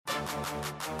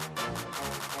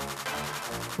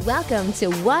Welcome to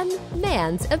One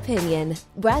Man's Opinion,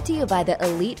 brought to you by the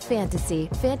Elite Fantasy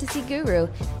Guru,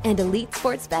 and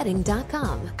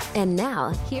EliteSportsBetting.com. And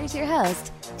now, here's your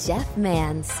host, Jeff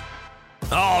Mans.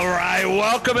 All right,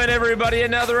 welcome in, everybody.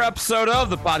 Another episode of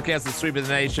the podcast that's sweeping the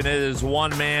nation. It is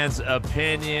One Man's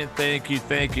Opinion. Thank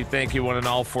you, one and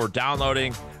all, for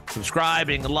downloading,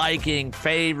 subscribing, liking,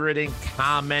 favoriting,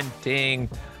 commenting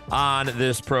on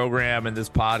this program and this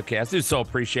podcast. I do so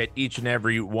appreciate each and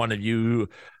every one of you.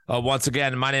 Once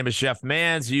again, my name is Jeff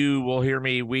Mans. You will hear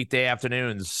me weekday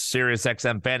afternoons, Sirius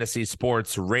XM Fantasy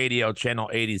Sports Radio, Channel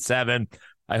 87.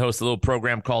 I host a little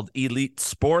program called Elite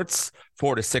Sports,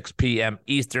 4 to 6 p.m.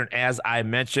 Eastern. As I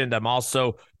mentioned, I'm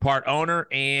also part owner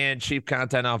and chief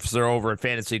content officer over at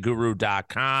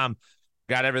fantasyguru.com.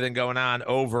 Got everything going on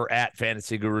over at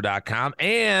fantasyguru.com,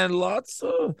 and lots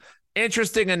of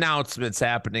interesting announcements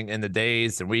happening in the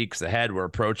days and weeks ahead. We're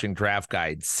approaching draft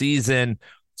guide season,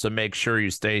 so make sure you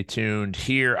stay tuned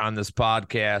here on this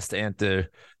podcast and to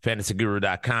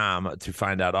fantasyguru.com to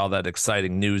find out all that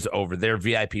exciting news over there.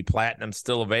 VIP Platinum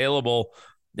still available.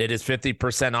 It is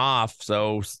 50% off,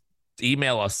 so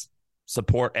email us,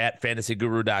 support at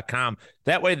fantasyguru.com.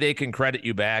 That way they can credit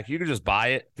you back. You can just buy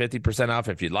it 50% off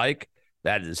if you'd like.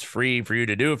 That is free for you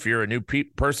to do if you're a new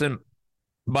person.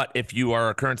 But if you are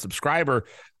a current subscriber,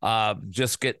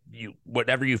 just get you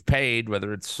whatever you've paid,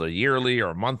 whether it's a yearly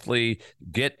or a monthly,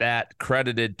 get that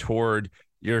credited toward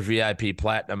your VIP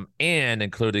Platinum and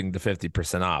including the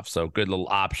 50% off. So good little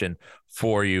option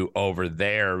for you over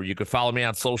there. You can follow me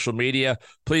on social media.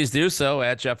 Please do so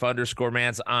at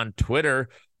Jeff_Mans on Twitter,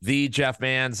 the Jeff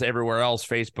Mans everywhere else,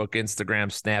 Facebook, Instagram,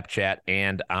 Snapchat,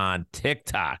 and on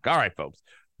TikTok. All right, folks.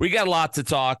 We got a lot to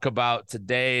talk about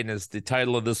today, and as the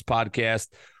title of this podcast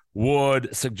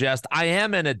would suggest, I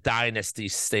am in a dynasty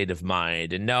state of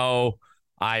mind. And no,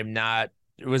 I'm not.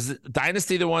 Was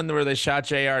Dynasty the one where they shot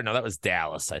JR? No, that was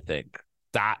Dallas, I think.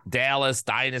 Dallas,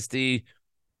 Dynasty,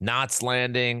 Knots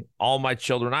Landing, All My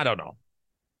Children. I don't know.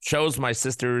 Shows my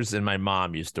sisters and my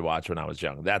mom used to watch when I was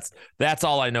young. That's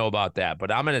all I know about that.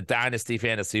 But I'm in a Dynasty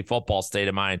Fantasy Football state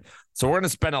of mind. So we're going to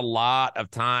spend a lot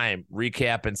of time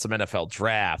recapping some NFL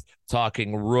draft,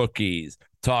 talking rookies,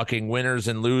 talking winners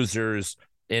and losers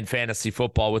in fantasy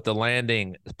football with the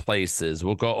landing places.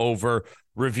 We'll go over,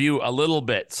 review a little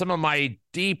bit, some of my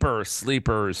deeper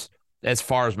sleepers as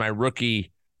far as my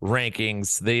rookie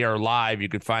rankings. They are live. You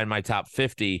can find my top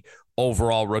 50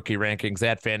 overall rookie rankings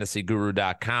at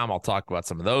fantasyguru.com. I'll talk about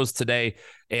some of those today.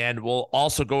 And we'll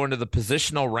also go into the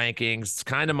positional rankings. It's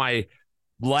kind of my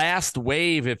last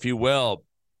wave, if you will,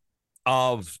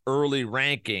 of early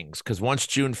rankings, because once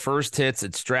June 1st hits,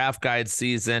 it's draft guide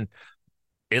season.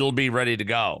 It'll be ready to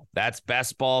go. That's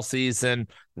best ball season.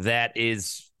 That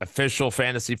is official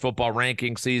fantasy football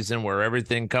ranking season where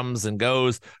everything comes and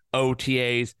goes.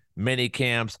 OTAs, mini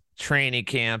camps, training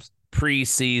camps,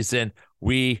 preseason.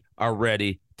 We are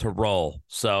ready to roll.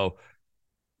 So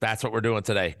that's what we're doing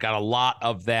today. Got a lot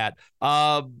of that.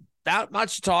 Not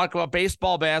much to talk about.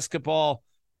 Baseball, basketball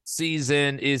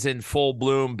season is in full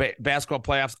bloom. Basketball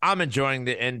playoffs. I'm enjoying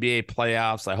the NBA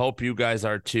playoffs. I hope you guys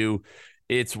are too.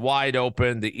 It's wide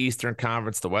open. The Eastern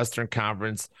Conference, the Western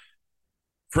Conference.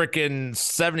 Freaking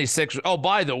 76. Oh,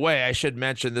 by the way, I should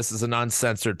mention this is an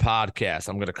uncensored podcast.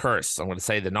 I'm going to curse. I'm going to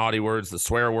say the naughty words, the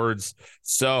swear words.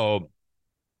 So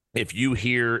if you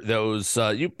hear those,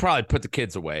 you probably put the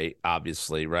kids away,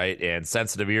 obviously, right? And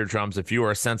sensitive eardrums. If you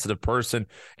are a sensitive person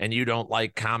and you don't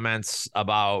like comments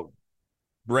about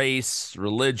race,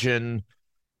 religion,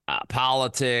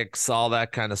 politics, all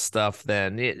that kind of stuff,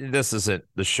 then this isn't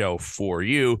the show for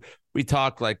you. We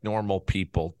talk like normal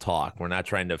people talk. We're not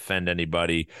trying to offend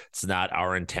anybody. It's not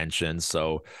our intention.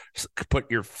 So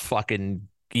put your fucking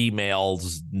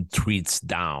emails and tweets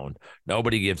down.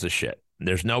 Nobody gives a shit.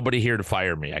 There's nobody here to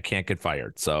fire me. I can't get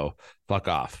fired. So fuck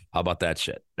off. How about that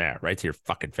shit? There, right to your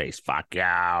fucking face. Fuck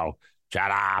you.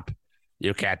 Shut up.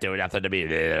 You can't do nothing to me.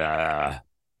 There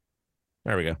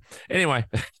we go. Anyway,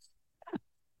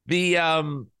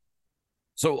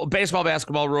 so baseball,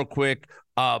 basketball, real quick.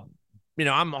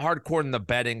 I'm hardcore in the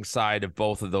betting side of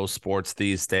both of those sports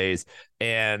these days,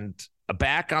 and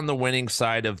back on the winning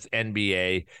side of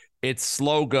NBA, it's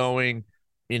slow going.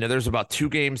 There's about 2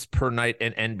 games per night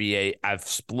in NBA. I've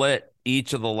split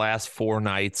each of the last 4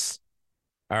 nights.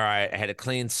 All right. I had a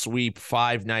clean sweep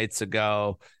 5 nights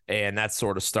ago, and that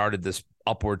sort of started this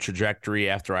upward trajectory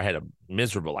after I had a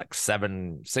miserable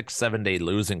 6-7 day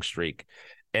losing streak.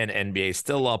 and NBA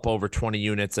still up over 20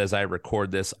 units as I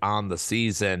record this on the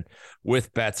season,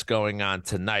 with bets going on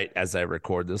tonight as I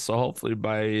record this. So hopefully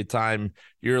by the time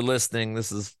you're listening,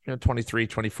 this is 23,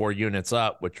 24 units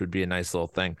up, which would be a nice little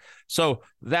thing. So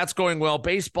that's going well.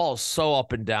 Baseball is so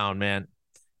up and down, man.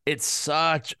 It's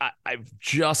such, I've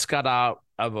just got out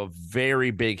of a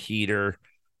very big heater,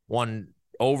 won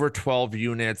over 12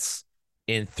 units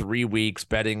in 3 weeks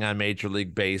betting on Major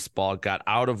League Baseball, got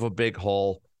out of a big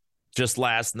hole just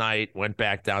last night, went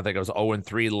back down. I think I was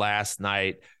 0-3 last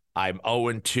night. I'm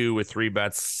 0-2 with 3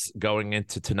 bets going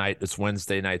into tonight. It's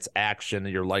Wednesday night's action.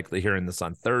 You're likely hearing this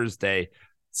on Thursday.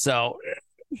 So,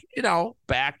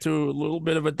 back to a little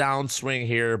bit of a downswing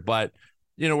here, but,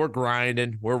 we're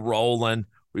grinding, we're rolling.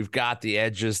 We've got the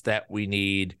edges that we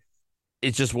need.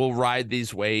 It's just we'll ride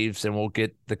these waves and we'll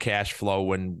get the cash flow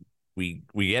when we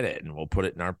get it, and we'll put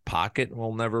it in our pocket and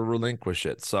we'll never relinquish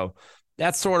it. So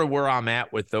that's sort of where I'm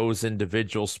at with those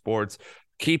individual sports.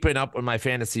 Keeping up with my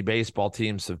fantasy baseball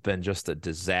teams have been just a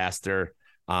disaster.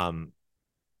 I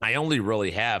only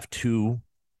really have two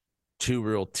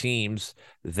real teams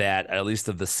that, at least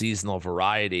of the seasonal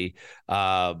variety,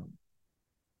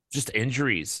 just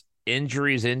injuries.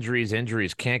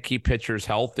 Can't keep pitchers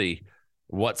healthy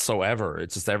whatsoever.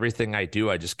 It's just everything I do,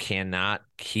 I just cannot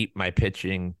keep my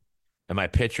pitching and my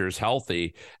pitchers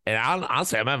healthy. And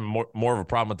honestly, I'm having more of a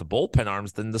problem with the bullpen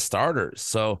arms than the starters.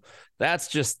 So that's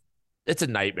just, it's a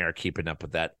nightmare keeping up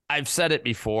with that. I've said it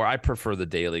before. I prefer the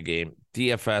daily game.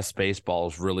 DFS baseball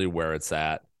is really where it's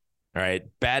at. All right.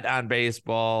 Bet on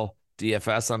baseball,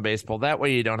 DFS on baseball. That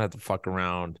way you don't have to fuck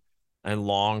around and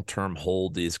long-term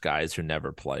hold these guys who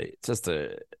never play. It's just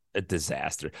a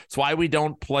disaster. It's why we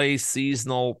don't play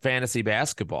seasonal fantasy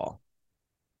basketball.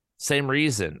 Same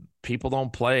reason. People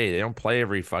don't play. They don't play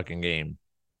every fucking game.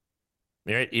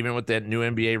 Right? Even with that new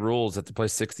NBA rules that to play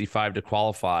 65 to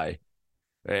qualify.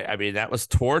 I mean, that was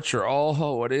torture.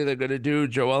 Oh, what are they going to do?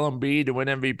 Joel Embiid to win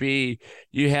MVP.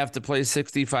 You have to play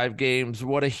 65 games.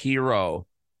 What a hero.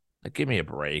 Like, give me a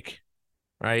break.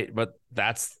 Right? But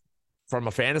that's, from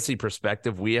a fantasy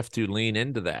perspective, we have to lean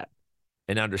into that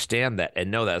and understand that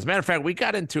and know that. As a matter of fact, we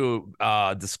got into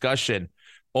a discussion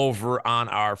over on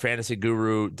our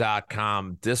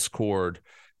fantasyguru.com Discord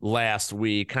last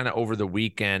week, kind of over the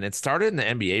weekend. It started in the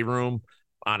NBA room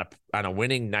on a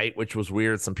winning night, which was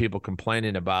weird. Some people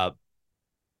complaining about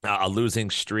a losing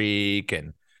streak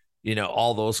and,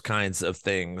 all those kinds of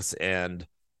things. And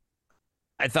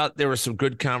I thought there was some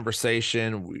good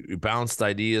conversation. We bounced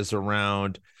ideas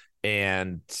around,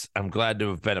 and I'm glad to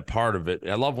have been a part of it.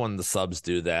 I love when the subs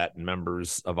do that and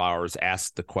members of ours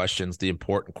ask the questions, the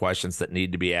important questions that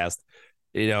need to be asked.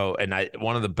 And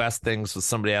one of the best things was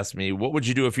somebody asked me, what would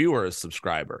you do if you were a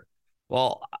subscriber?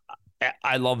 Well,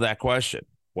 I love that question.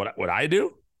 What would I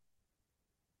do?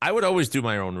 I would always do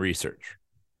my own research.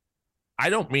 I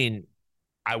don't mean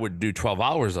I would do 12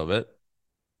 hours of it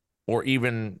or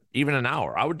even an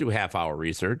hour. I would do half-hour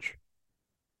research.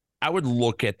 I would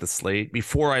look at the slate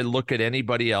before I look at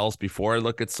anybody else, before I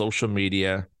look at social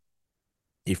media,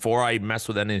 before I mess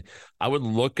with any. I would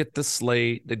look at the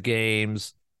slate, the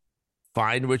games,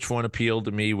 find which one appealed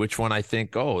to me, which one I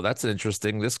think, oh, that's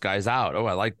interesting. This guy's out. Oh,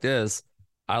 I like this.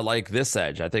 I like this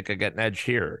edge. I think I get an edge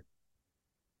here.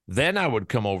 Then I would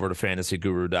come over to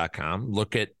fantasyguru.com,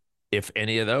 look at if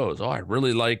any of those. Oh, I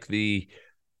really like the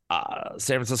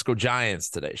San Francisco Giants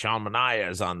today. Sean Manaea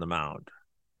is on the mound.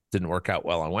 Didn't work out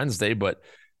well on Wednesday, but,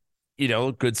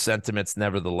 good sentiments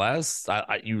nevertheless.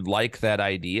 You like that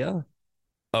idea?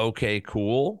 Okay,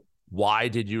 cool. Why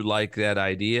did you like that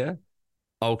idea?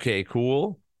 Okay,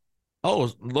 cool. Oh,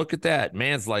 look at that.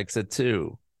 Mans likes it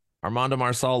too. Armando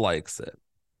Marcel likes it.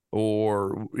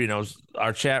 Or,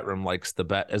 our chat room likes the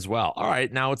bet as well. All right,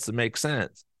 now it makes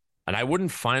sense. And I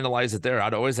wouldn't finalize it there.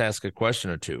 I'd always ask a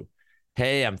question or two.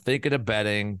 Hey, I'm thinking of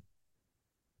betting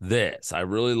this. I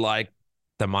really like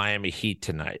the Miami Heat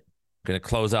tonight. Going to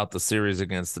close out the series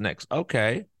against the Knicks.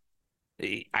 Okay.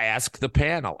 I ask the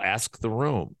panel, ask the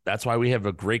room. That's why we have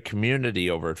a great community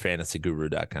over at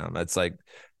fantasyguru.com. It's like,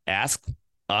 ask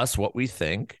us what we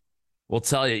think. We'll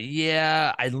tell you,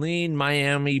 yeah, I lean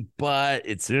Miami, but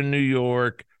it's in New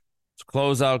York. It's a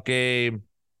closeout game.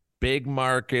 Big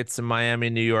markets in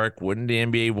Miami, New York. Wouldn't the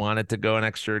NBA want it to go an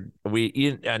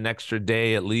extra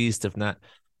day at least, if not,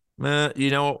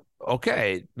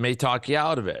 okay, may talk you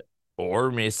out of it.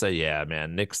 Or may say, yeah,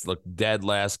 man, Knicks looked dead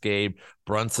last game.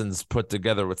 Brunson's put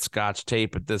together with Scotch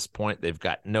tape at this point. They've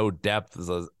got no depth.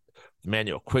 There's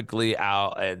Emmanuel quickly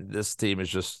out, and this team is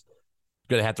just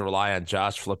going to have to rely on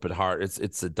Josh Flippin' Hart.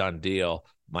 It's a done deal.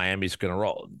 Miami's going to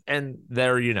roll. And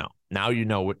there now you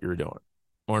know what you're doing.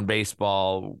 or in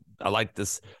baseball, I like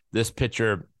this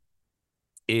pitcher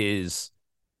is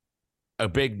a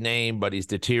big name, but he's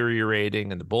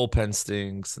deteriorating and the bullpen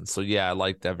stinks. And so, yeah, I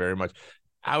like that very much.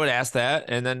 I would ask that,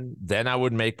 and then I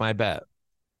would make my bet.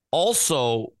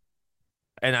 Also,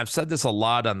 and I've said this a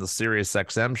lot on the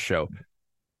SiriusXM show,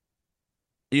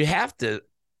 you have to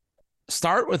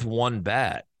start with one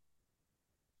bet.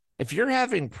 If you're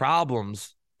having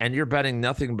problems and you're betting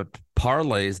nothing but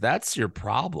parlays, that's your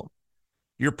problem.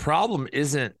 Your problem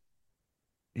isn't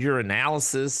your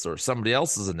analysis or somebody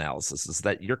else's analysis, is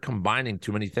that you're combining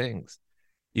too many things.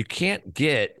 You can't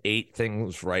get 8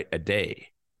 things right a day.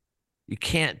 You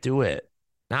can't do it.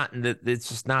 It's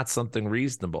just not something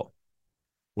reasonable.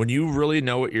 When you really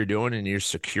know what you're doing and you're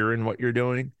secure in what you're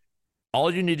doing,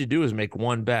 all you need to do is make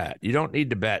one bet. You don't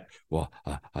need to bet, well,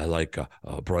 I like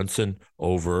Brunson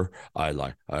over.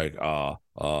 I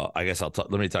guess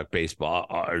let me talk baseball.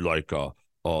 I like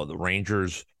the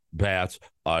Rangers bats.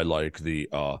 I like the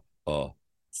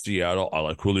Seattle. I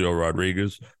like Julio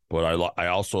Rodriguez, but I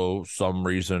also, some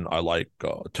reason, I like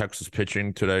Texas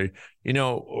pitching today,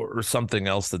 or something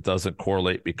else that doesn't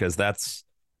correlate, because that's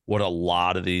what a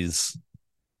lot of these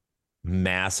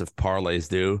massive parlays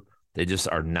do. They just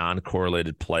are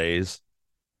non-correlated plays.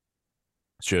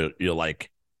 So you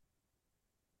like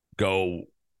go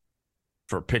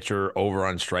for pitcher over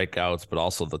on strikeouts, but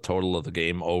also the total of the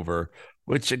game over,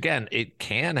 which again, it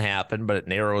can happen, but it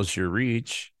narrows your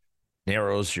reach,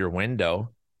 narrows your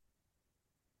window.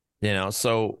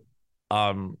 So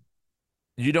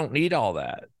you don't need all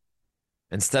that.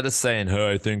 Instead of saying,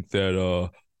 hey, I think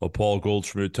that Paul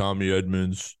Goldschmidt, Tommy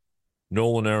Edmonds,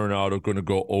 Nolan Arenado are going to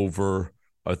go over.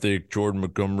 I think Jordan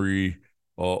Montgomery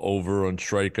over on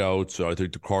strikeouts. I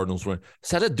think the Cardinals win.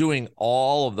 Instead of doing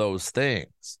all of those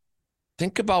things,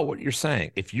 think about what you're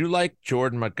saying. If you like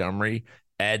Jordan Montgomery,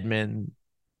 Edmund,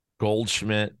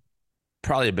 Goldschmidt,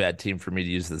 probably a bad team for me to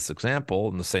use this example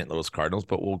in the St. Louis Cardinals,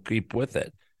 but we'll keep with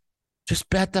it. Just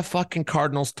bet the fucking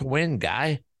Cardinals to win,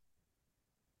 guy.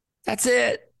 That's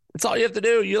it. That's all you have to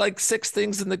do. You like 6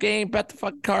 things in the game, bet the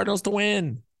fucking Cardinals to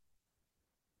win.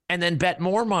 And then bet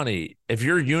more money. If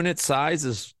your unit size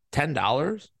is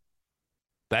 $10,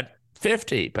 bet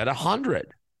 50, bet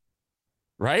 100,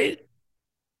 right?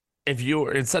 If you,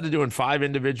 instead of doing 5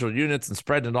 individual units and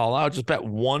spreading it all out, just bet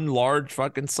one large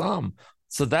fucking sum.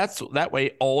 So that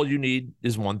way, all you need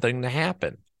is one thing to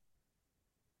happen.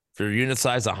 If your unit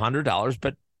size is $100,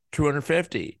 bet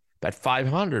 250, bet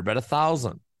 500, bet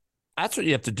 1,000. That's what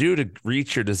you have to do to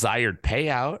reach your desired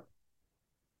payout.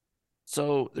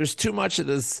 So there's too much of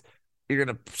this. You're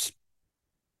going to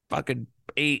fucking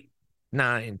 8,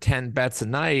 9, 10 bets a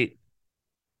night,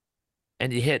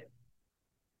 and you hit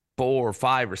 4 or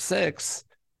 5 or 6.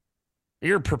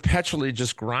 You're perpetually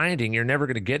just grinding. You're never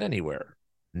going to get anywhere.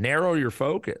 Narrow your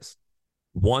focus.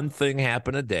 One thing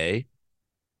happen a day.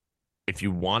 If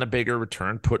you want a bigger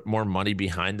return, put more money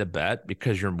behind the bet,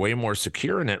 because you're way more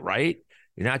secure in it, right?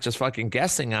 You're not just fucking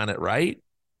guessing on it, right?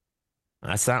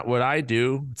 That's not what I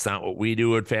do. It's not what we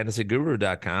do at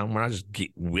fantasyguru.com. We're not just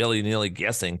willy-nilly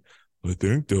guessing. I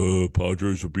think the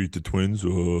Padres will beat the Twins.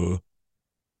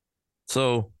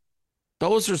 So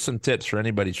those are some tips for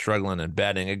anybody struggling in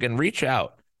betting. Again, reach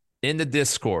out in the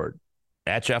Discord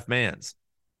at Jeff Mans,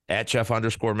 at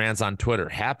Jeff_Mans on Twitter.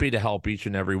 Happy to help each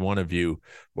and every one of you,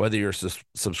 whether you're a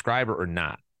subscriber or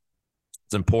not.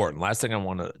 It's important. Last thing I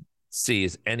want to see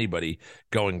is anybody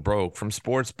going broke from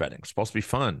sports betting. It's supposed to be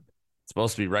fun. It's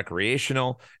supposed to be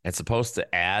recreational. It's supposed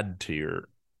to add to your,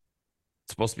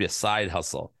 it's supposed to be a side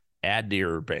hustle. Add to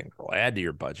your bankroll, add to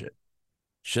your budget.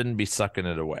 Shouldn't be sucking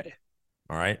it away.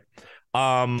 All right.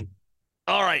 All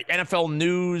right. NFL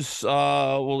news.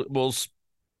 We'll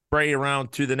spray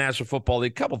around to the National Football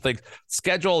League. Couple things.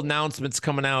 Schedule announcements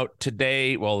coming out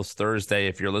today. Well, it's Thursday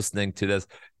if you're listening to this.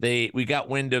 We got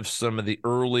wind of some of the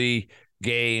early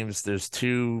games. There's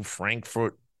 2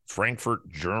 Frankfurt,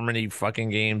 Germany fucking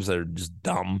games that are just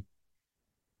dumb.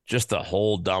 Just a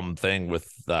whole dumb thing with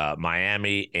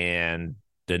Miami and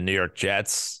the New York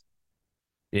Jets.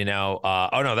 Oh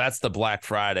no, that's the Black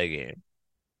Friday game.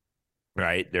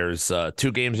 Right? There's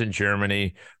 2 games in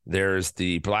Germany. There's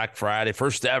the Black Friday,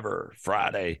 first ever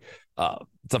Friday.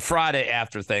 The Friday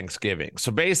after Thanksgiving.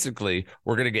 So basically,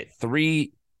 we're going to get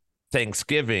 3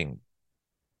 Thanksgiving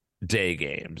Day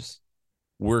games.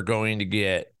 We're going to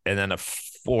get, and then a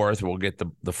 4th, we'll get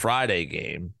the Friday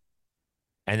game.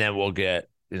 And then we'll get,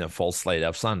 full slate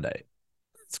of Sunday.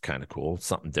 It's kind of cool.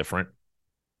 Something different.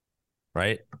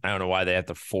 Right? I don't know why they have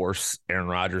to force Aaron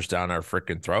Rodgers down our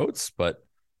freaking throats, but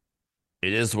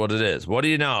it is what it is. What do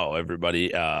you know,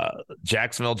 everybody?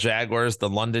 Jacksonville Jaguars, the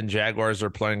London Jaguars are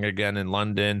playing again in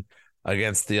London.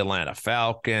 against the Atlanta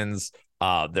Falcons.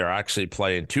 They're actually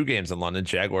playing 2 games in London.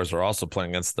 Jaguars are also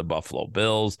playing against the Buffalo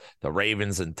Bills. The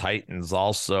Ravens and Titans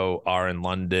also are in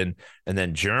London. And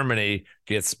then Germany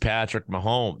gets Patrick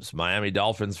Mahomes. Miami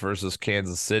Dolphins versus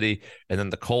Kansas City. And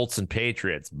then the Colts and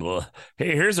Patriots. Blah.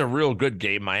 Hey, here's a real good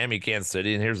game, Miami, Kansas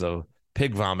City. And here's a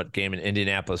pig vomit game in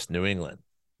Indianapolis, New England.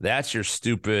 That's your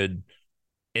stupid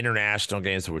international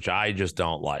games, which I just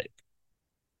don't like.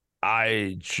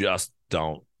 I just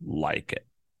don't like it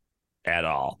at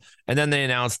all. And then they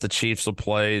announced the Chiefs will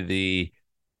play the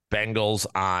Bengals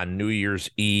on New Year's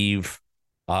Eve,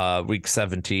 week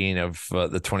 17 of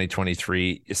the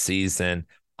 2023 season.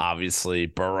 Obviously,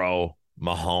 Burrow,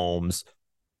 Mahomes.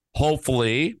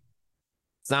 Hopefully,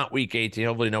 it's not week 18.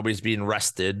 Hopefully, nobody's being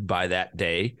rested by that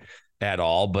day at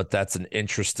all. But that's an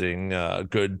interesting,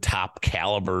 good top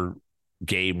caliber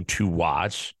game to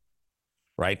watch.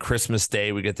 Right, Christmas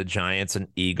Day, we get the Giants and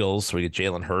Eagles. So we get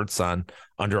Jalen Hurts on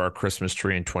under our Christmas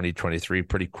tree in 2023.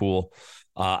 Pretty cool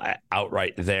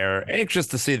outright there. Anxious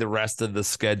to see the rest of the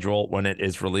schedule when it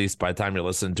is released. By the time you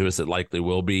listen to us, it likely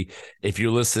will be. If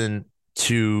you listen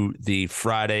to the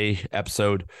Friday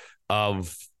episode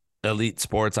of Elite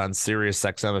Sports on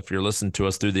SiriusXM, if you're listening to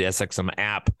us through the SXM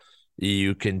app,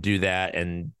 you can do that.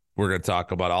 And we're going to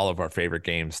talk about all of our favorite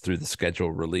games through the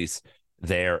schedule release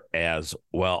there as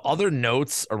well. Other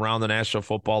notes around the National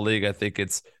Football League, I think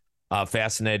it's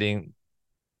fascinating.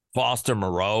 Foster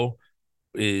Moreau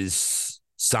is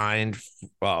signed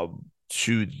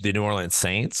to the New Orleans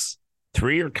Saints.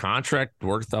 3-year contract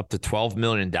worth up to $12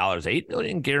 million, $8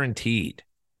 million guaranteed,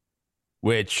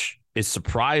 which is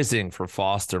surprising for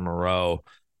Foster Moreau.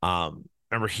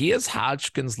 Remember, he has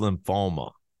Hodgkin's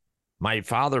lymphoma. My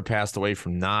father passed away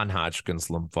from non-Hodgkin's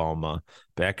lymphoma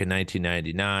back in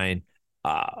 1999.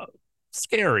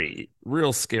 Scary,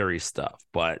 real scary stuff,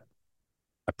 but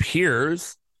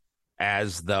appears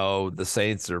as though the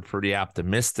Saints are pretty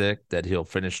optimistic that he'll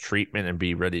finish treatment and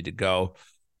be ready to go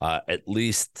at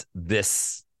least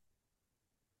this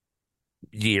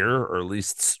year, or at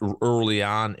least early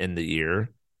on in the year.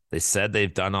 They said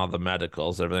they've done all the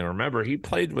medicals, everything. Remember, he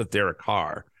played with Derek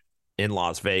Carr in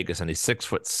Las Vegas, and he's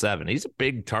 6'7". He's a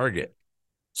big target.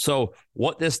 So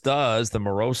what this does, the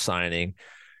Moreau signing,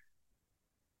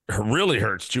 really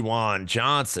hurts Juwan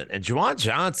Johnson. And Juwan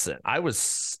Johnson, I was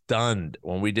stunned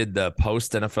when we did the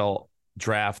post-NFL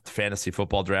draft, fantasy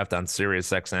football draft on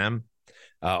SiriusXM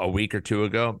a week or two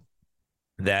ago,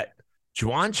 that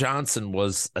Juwan Johnson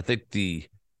was, I think, the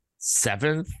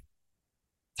 7th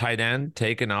tight end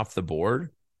taken off the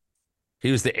board.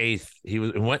 He was the 8th. He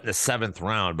went in the 7th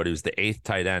round, but he was the 8th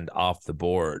tight end off the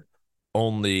board.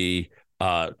 Only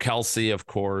Kelsey, of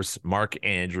course, Mark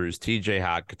Andrews, TJ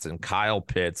Hockenson, Kyle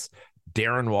Pitts,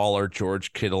 Darren Waller,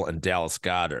 George Kittle, and Dallas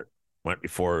Goedert went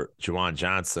before Juwan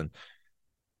Johnson.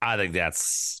 I think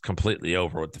that's completely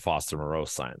over with the Foster Moreau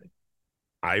signing.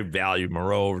 I value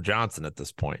Moreau over Johnson at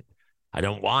this point. I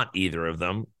don't want either of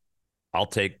them. I'll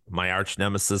take my arch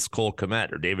nemesis Cole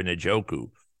Kmet or David Njoku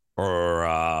or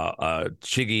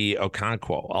Chigi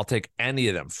Okonkwo. I'll take any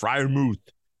of them. Freiermuth,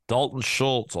 Dalton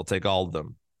Schultz. I'll take all of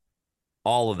them.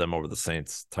 All of them over the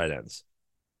Saints tight ends.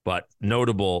 But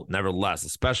notable, nevertheless,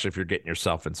 especially if you're getting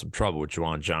yourself in some trouble with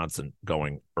Juwan Johnson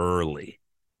going early.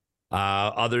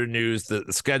 Other news, the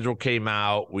schedule came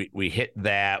out. We hit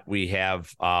that. We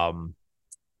have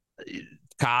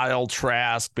Kyle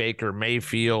Trask, Baker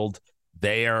Mayfield.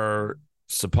 They are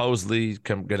supposedly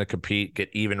going to compete, get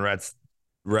even reps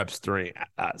during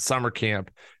summer camp,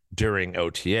 during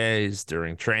OTAs,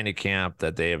 during training camp,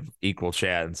 that they have equal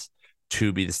chance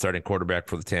to be the starting quarterback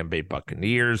for the Tampa Bay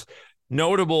Buccaneers.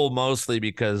 Notable mostly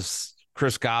because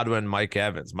Chris Godwin, Mike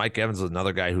Evans. Mike Evans is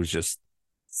another guy who's just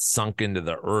sunk into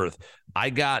the earth. I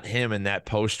got him in that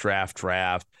post-draft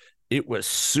draft. It was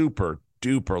super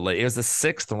duper late. It was the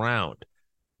 6th round.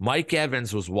 Mike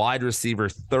Evans was wide receiver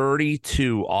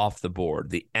 32 off the board,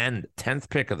 the 10th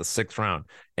pick of the 6th round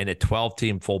in a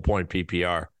 12-team full-point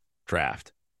PPR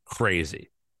draft. Crazy.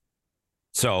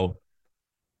 So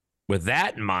with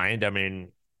that in mind, I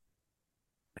mean,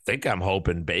 I think I'm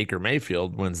hoping Baker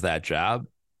Mayfield wins that job,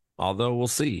 although we'll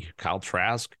see. Kyle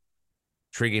Trask,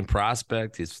 intriguing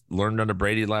prospect. He's learned under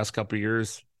Brady the last couple of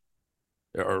years,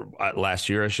 or last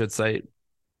year, I should say.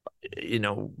 You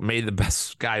know, may the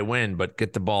best guy win, but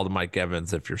get the ball to Mike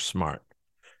Evans if you're smart.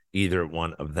 Either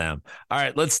one of them. All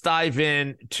right, let's dive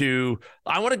into.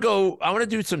 I want to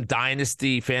do some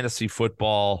Dynasty Fantasy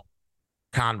Football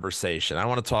conversation. I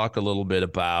want to talk a little bit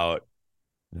about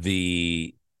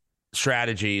the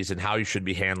strategies and how you should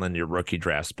be handling your rookie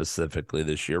draft specifically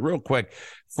this year. Real quick,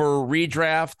 for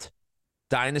redraft,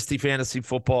 Dynasty Fantasy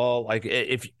Football, like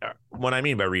if when I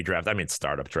mean by redraft, I mean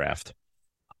startup draft.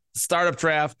 Startup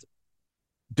draft,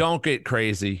 don't get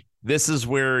crazy. This is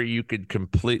where you could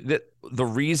complete the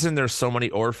reason there's so many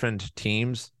orphaned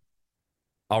teams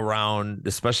around,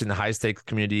 especially in the high stakes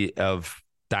community of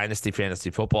Dynasty Fantasy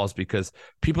Football, is because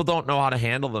people don't know how to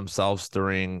handle themselves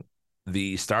during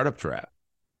the startup draft.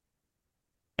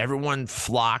 Everyone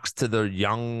flocks to the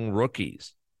young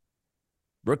rookies.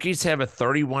 Rookies have a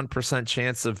 31%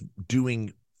 chance of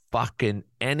doing fucking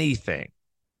anything.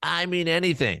 I mean,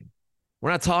 anything. We're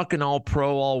not talking all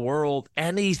pro, all world,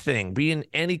 anything, being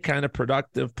any kind of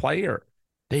productive player.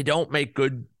 They don't make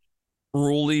good,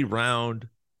 ruly round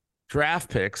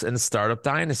draft picks in the startup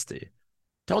dynasty.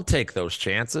 Don't take those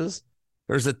chances.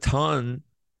 There's a ton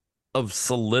of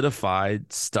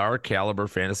solidified star caliber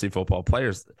fantasy football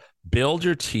players. Build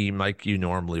your team like you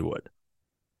normally would.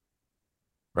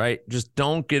 Right? Just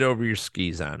don't get over your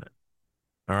skis on it.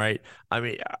 All right. I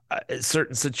mean,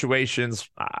 certain situations,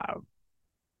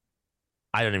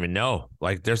 I don't even know.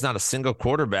 Like, there's not a single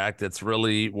quarterback that's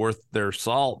really worth their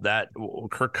salt. That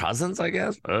Kirk Cousins, I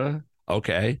guess.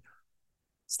 Okay.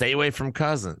 Stay away from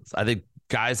Cousins. I think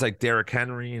guys like Derrick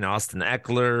Henry and Austin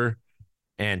Eckler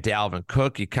and Dalvin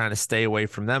Cook, you kind of stay away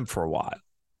from them for a while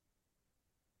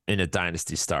in a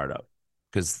dynasty startup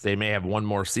because they may have one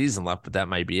more season left, but that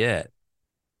might be it.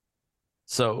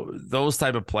 So those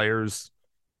type of players,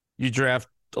 you draft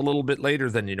a little bit later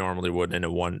than you normally would in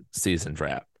a one season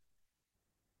draft.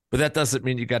 But that doesn't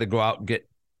mean you got to go out and get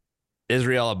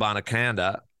Israel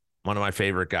Abanikanda, one of my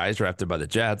favorite guys, drafted by the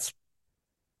Jets.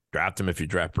 Draft him if you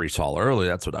draft Breece Hall early.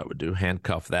 That's what I would do.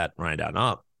 Handcuff that right on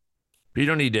up. But you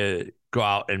don't need to go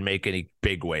out and make any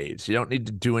big waves. You don't need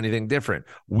to do anything different.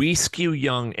 We skew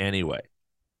young anyway.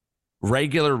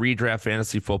 Regular redraft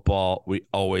fantasy football, we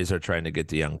always are trying to get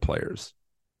the young players.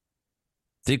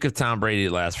 Think of Tom Brady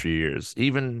the last few years.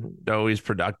 Even though he's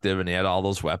productive and he had all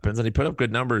those weapons and he put up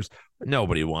good numbers,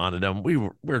 nobody wanted him. We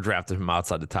were drafting him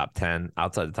outside the top 10,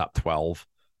 outside the top 12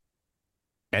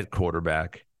 at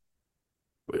quarterback.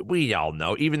 We all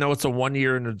know, even though it's a 1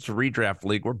 year and it's a redraft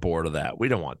league, we're bored of that. We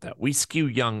don't want that. We skew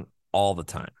young all the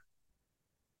time.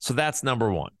 So that's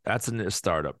number one. That's in a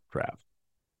startup draft.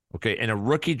 Okay. In a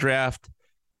rookie draft,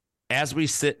 as we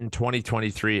sit in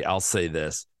 2023, I'll say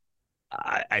this.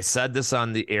 I said this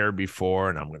on the air before,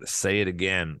 and I'm going to say it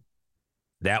again.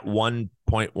 That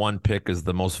 1.1 pick is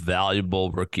the most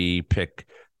valuable rookie pick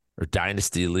or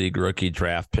dynasty league rookie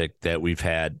draft pick that we've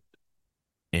had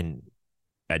in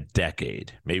a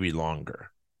decade, maybe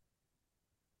longer.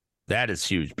 That is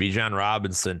huge. Bijan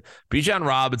Robinson. Bijan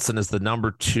Robinson is the number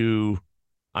 3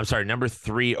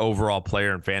 overall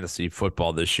player in fantasy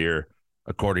football this year,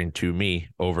 according to me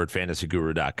over at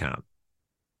fantasyguru.com.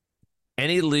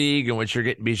 Any league in which you're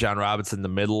getting Bijan Robinson in the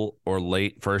middle or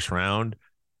late first round,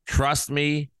 trust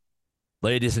me,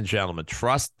 ladies and gentlemen,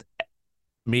 trust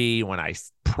me when I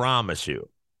promise you,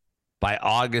 by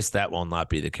August, that will not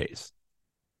be the case.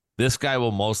 This guy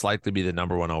will most likely be the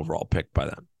number 1 overall pick by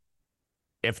then.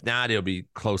 If not, he'll be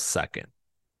close second.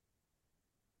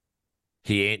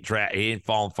 He ain't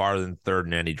falling farther than third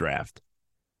in any draft.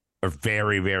 Or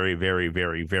very, very, very,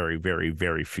 very, very, very,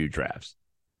 very few drafts.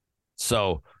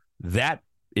 So that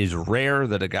is rare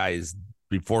that a guy is,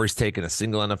 before he's taken a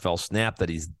single NFL snap, that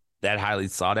he's that highly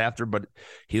sought after, but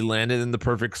he landed in the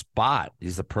perfect spot.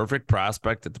 He's the perfect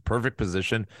prospect at the perfect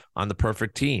position on the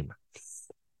perfect team.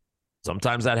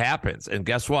 Sometimes that happens. And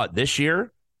guess what? This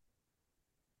year,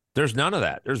 there's none of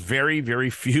that. There's very, very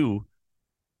few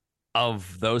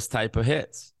of those type of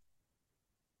hits.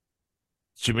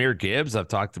 Jahmyr Gibbs, I've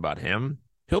talked about him.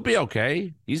 He'll be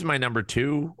okay. He's my number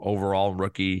 2 overall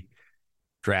rookie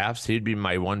drafts. He'd be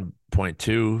my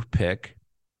 1.2 pick.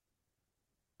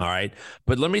 All right.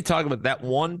 But let me talk about that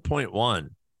 1.1.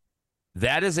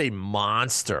 That is a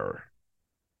monster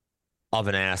of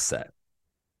an asset.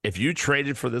 If you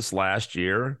traded for this last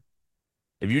year,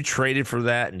 if you traded for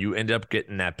that and you end up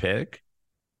getting that pick,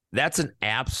 that's an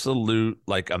absolute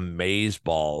like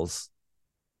amazeballs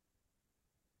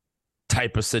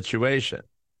type of situation.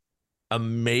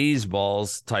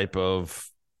 Amazeballs type of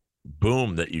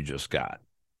boom that you just got.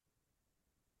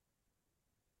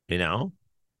 You know?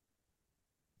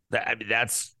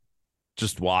 That's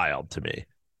just wild to me.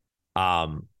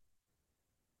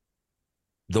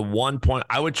 The 1 point,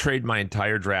 I would trade my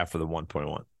entire draft for the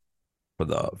 1.1 for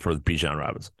the Bijan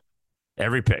Robinson.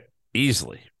 Every pick,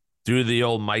 easily. Do the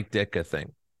old Mike Ditka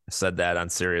thing. I said that on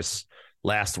Sirius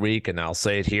last week, and I'll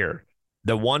say it here.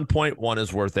 The 1.1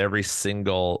 is worth every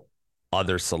single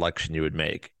other selection you would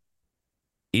make.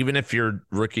 Even if your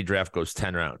rookie draft goes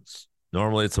 10 rounds.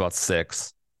 Normally it's about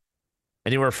 6.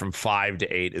 Anywhere from 5 to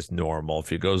 8 is normal.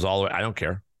 If it goes all the way, I don't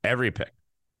care. Every pick.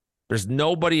 There's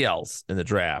nobody else in the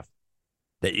draft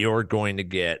that you're going to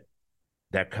get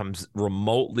that comes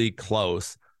remotely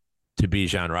close to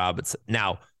Bijan Robinson.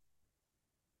 Now,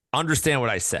 understand what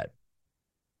I said.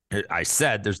 I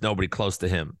said there's nobody close to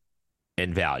him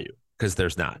in value because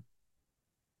there's not.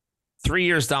 3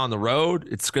 years down the road,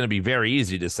 it's going to be very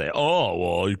easy to say, oh,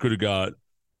 well, you could have got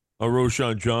a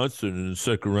Roschon Johnson in the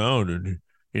second round, and,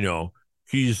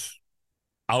 he's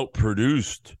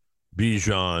outproduced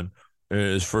Bijan in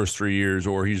his first 3 years,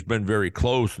 or he's been very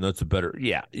close, and that's a better.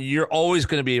 Yeah, you're always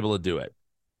going to be able to do it.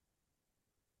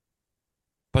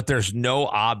 But there's no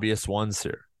obvious ones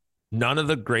here. None of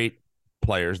the great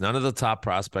players, none of the top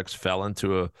prospects fell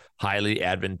into a highly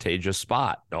advantageous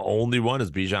spot. The only one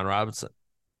is Bijan Robinson.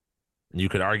 And you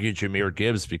could argue Jahmyr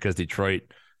Gibbs because Detroit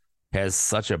has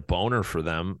such a boner for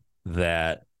them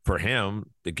that for him,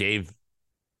 it gave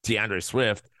DeAndre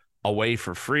Swift away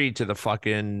for free to the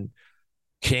fucking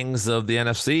kings of the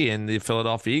NFC and the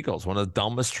Philadelphia Eagles. One of the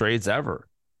dumbest trades ever.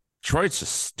 Detroit's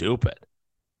just stupid.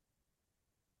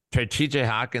 Trade TJ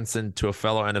Hawkinson to a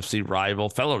fellow NFC rival,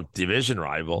 fellow division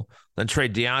rival, then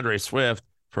trade DeAndre Swift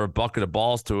for a bucket of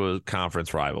balls to a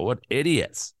conference rival. What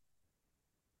idiots.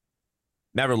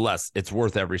 Nevertheless, it's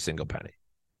worth every single penny.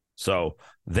 So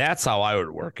that's how I would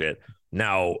work it.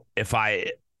 Now,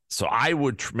 I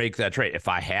would make that trade. If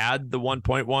I had the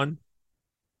 1.1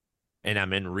 and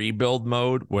I'm in rebuild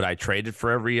mode, would I trade it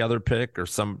for every other pick or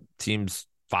some teams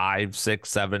 5, 6,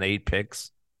 7, 8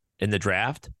 picks in the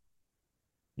draft?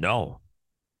 No,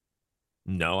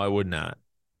 I would not.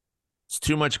 It's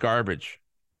too much garbage.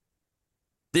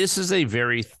 This is a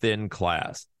very thin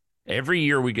class. Every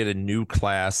year we get a new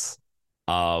class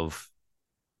of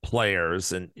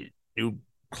players and new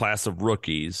class of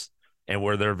rookies and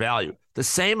where their value. The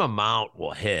same amount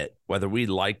will hit whether we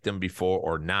liked them before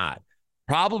or not.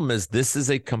 Problem is this is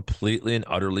a completely and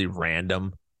utterly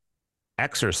random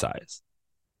exercise.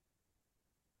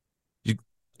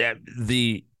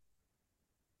 The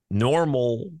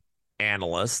normal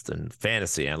analyst and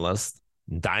fantasy analyst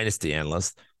and dynasty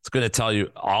analyst is going to tell you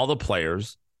all the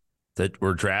players that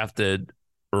were drafted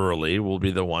early will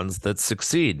be the ones that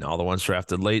succeed, and all the ones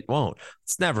drafted late won't.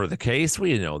 It's never the case.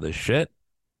 We know this shit.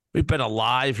 We've been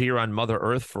alive here on Mother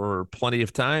Earth for plenty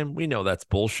of time. We know that's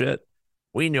bullshit.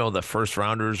 We know the first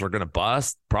rounders are going to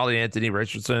bust. Probably Anthony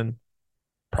Richardson.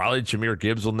 Probably Jahmyr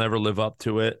Gibbs will never live up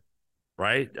to it,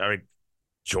 right? I mean,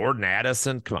 Jordan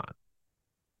Addison, come on.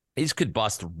 These could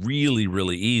bust really,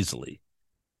 really easily.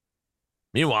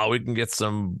 Meanwhile, we can get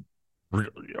some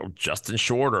Justin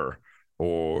Shorter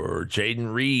or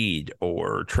Jaden Reed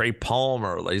or Trey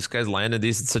Palmer. These guys land in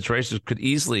decent situations, could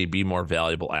easily be more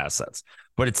valuable assets.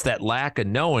 But it's that lack of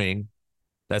knowing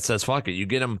that says, fuck it, you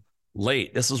get them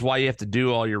late. This is why you have to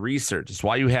do all your research. It's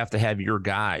why you have to have your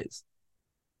guys,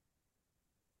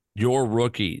 your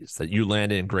rookies that you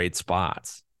land in great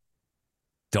spots.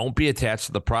 Don't be attached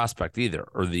to the prospect either,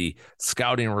 or the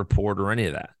scouting report or any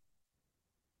of that.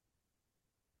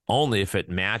 Only if it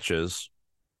matches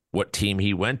what team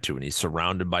he went to and he's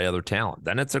surrounded by other talent.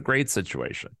 Then it's a great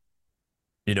situation.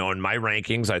 In my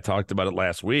rankings, I talked about it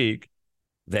last week,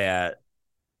 that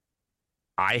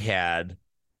I had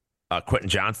Quentin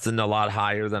Johnston a lot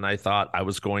higher than I thought I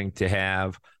was going to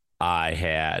have. I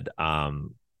had,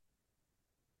 who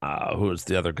was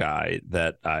the other guy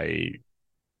that I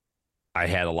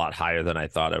had a lot higher than I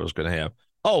thought I was going to have?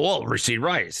 Oh, well, Rashid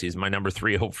Rice. He's my number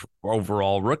 3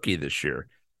 overall rookie this year.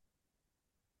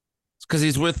 It's because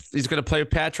he's going to play with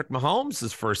Patrick Mahomes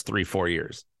his first 3-4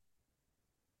 years.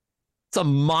 It's a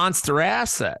monster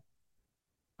asset.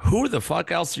 Who the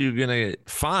fuck else are you going to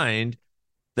find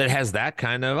that has that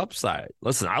kind of upside?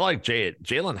 Listen, I like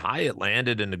Jalen Hyatt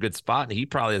landed in a good spot, and he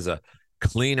probably has a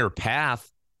cleaner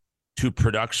path to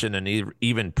production and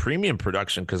even premium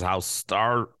production because how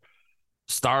starved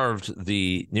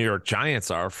the New York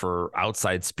Giants are for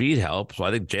outside speed help. So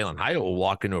I think Jalen Hyatt will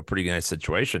walk into a pretty nice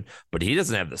situation, but he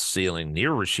doesn't have the ceiling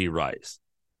near Rashid Rice.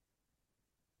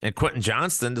 And Quentin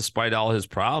Johnston, despite all his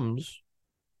problems,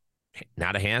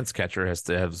 not a hands catcher, has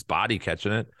to have his body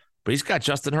catching it, but he's got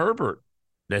Justin Herbert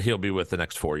that he'll be with the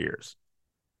next 4 years.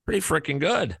 Pretty freaking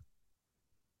good.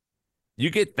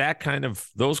 You get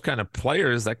those kind of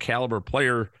players, that caliber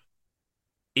player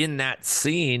in that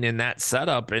scene, in that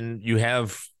setup, and you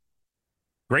have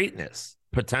greatness,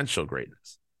 potential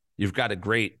greatness. You've got a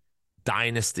great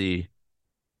dynasty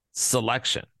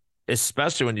selection,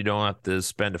 especially when you don't have to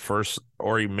spend a first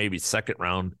or even maybe second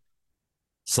round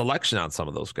selection on some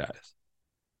of those guys.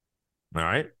 All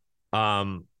right.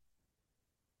 I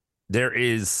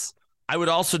would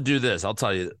also do this. I'll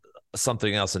tell you,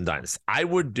 something else in Dynasty. I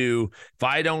would do, if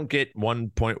I don't get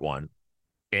 1.1,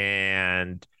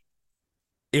 and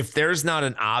if there's not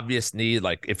an obvious need,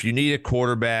 like if you need a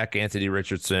quarterback, Anthony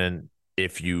Richardson,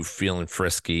 if you feeling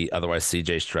frisky, otherwise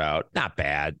CJ Stroud, not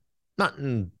bad. Not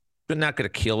going to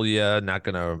kill you. I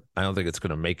don't think it's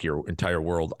going to make your entire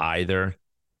world either.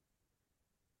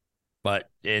 But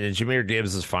and Jahmyr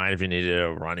Gibbs is fine if you need a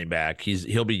running back.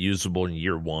 He'll be usable in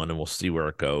year one, and we'll see where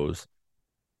it goes.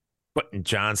 But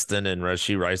Johnston and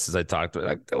Rashee Rice, as I talked about,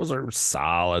 like, those are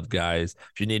solid guys.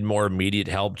 If you need more immediate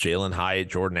help, Jalen Hyatt,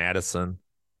 Jordan Addison,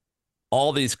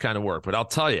 all these kind of work. But I'll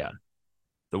tell you,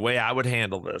 the way I would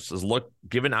handle this is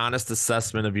give an honest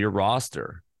assessment of your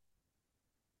roster.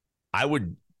 I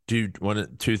would do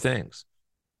two things.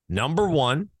 Number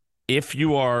one, if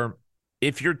your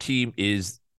team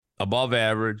is above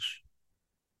average,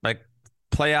 like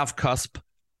playoff cusp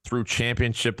through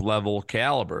championship level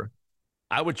caliber,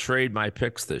 I would trade my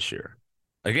picks this year.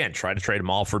 Again, try to trade them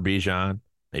all for Bijan.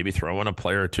 Maybe throw in a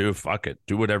player or two. Fuck it.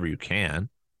 Do whatever you can.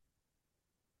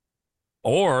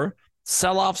 Or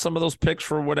sell off some of those picks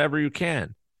for whatever you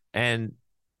can. And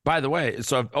by the way,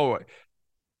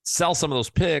 sell some of those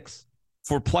picks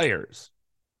for players,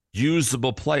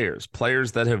 usable players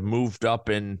that have moved up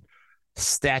in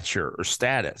stature or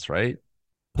status, right?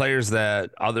 Players that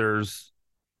others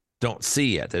don't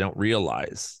see yet. They don't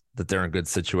realize that they're in good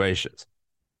situations.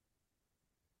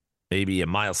 Maybe a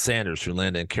Miles Sanders who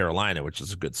landed in Carolina, which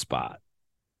is a good spot.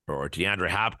 Or DeAndre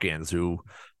Hopkins who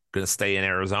going to stay in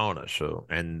Arizona.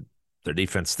 And their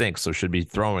defense stinks, so should be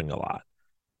throwing a lot.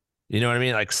 You know what I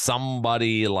mean? Like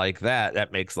somebody like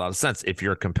that makes a lot of sense. If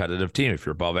you're a competitive team, if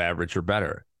you're above average or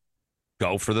better,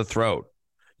 go for the throat.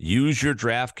 Use your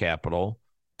draft capital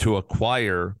to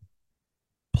acquire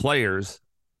players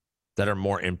that are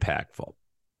more impactful.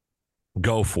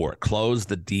 Go for it. Close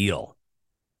the deal.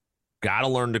 Got to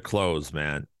learn to close,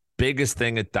 man. Biggest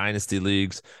thing at Dynasty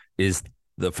Leagues is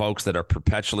the folks that are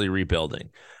perpetually rebuilding.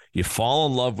 You fall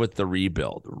in love with the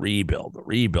rebuild,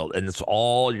 and it's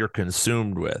all you're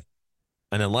consumed with.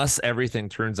 And unless everything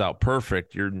turns out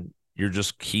perfect, you're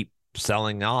just keep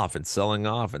selling off and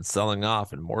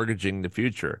mortgaging the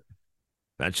future.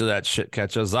 Eventually that shit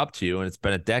catches up to you, and it's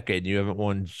been a decade and you haven't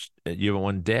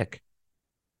won dick.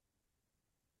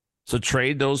 So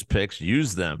trade those picks,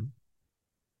 use them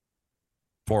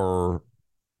for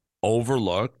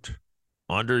overlooked,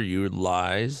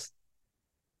 underutilized,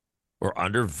 or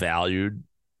undervalued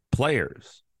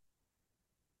players.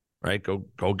 Right?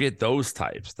 Go get those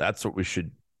types. That's what you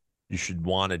should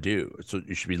want to do. It's what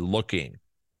you should be looking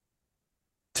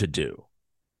to do.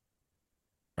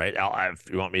 Right?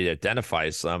 If you want me to identify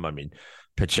some, I mean,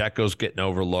 Pacheco's getting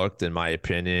overlooked, in my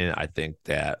opinion. I think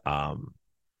that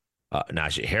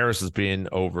Najee Harris is being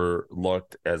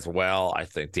overlooked as well. I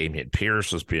think Damian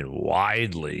Pierce is being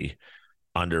widely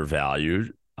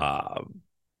undervalued.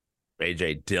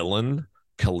 A.J. Dillon,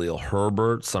 Khalil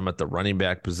Herbert, some at the running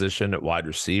back position, at wide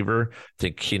receiver. I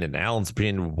think Keenan Allen's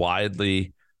being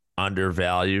widely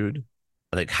undervalued.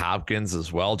 I think Hopkins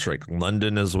as well, Drake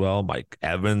London as well, Mike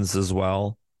Evans as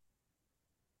well.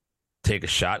 Take a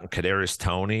shot in Kadarius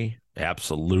Toney,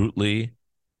 absolutely.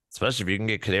 Especially if you can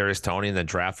get Kadarius Toney and then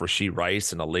draft Rashee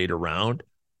Rice in a later round.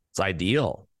 It's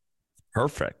ideal.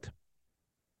 Perfect.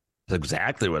 It's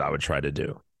exactly what I would try to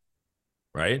do,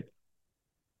 right?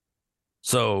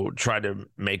 So try to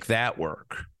make that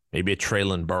work. Maybe a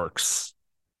Treylon Burks,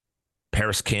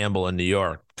 Paris Campbell in New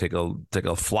York. Take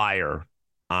a flyer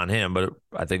on him, but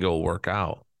I think it will work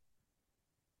out.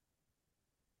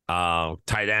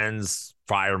 Tight ends,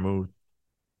 Freiermuth,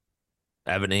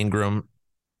 Evan Ingram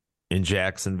in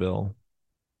Jacksonville.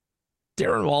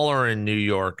 Darren Waller in New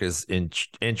York is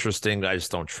interesting. I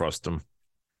just don't trust him.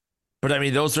 But I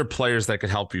mean, those are players that could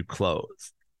help you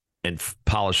close and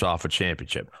polish off a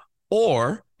championship.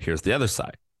 Or here's the other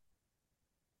side.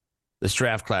 This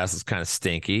draft class is kind of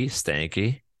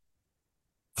stanky.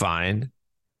 Fine.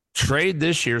 Trade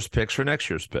this year's picks for next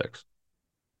year's picks.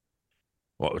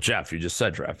 Well, Jeff, you just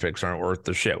said draft picks aren't worth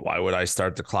the shit. Why would I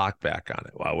start the clock back on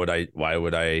it? Why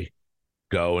would I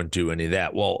go and do any of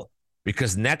that? Well,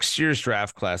 because next year's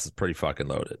draft class is pretty fucking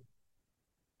loaded.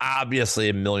 Obviously,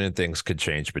 a million things could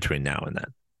change between now and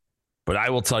then. But I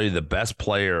will tell you, the best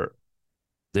player,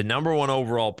 the number one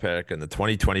overall pick in the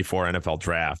 2024 NFL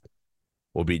draft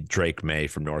will be Drake May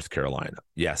from North Carolina.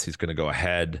 Yes, he's going to go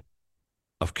ahead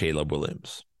of Caleb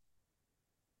Williams.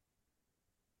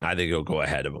 I think he'll go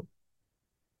ahead of him.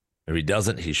 If he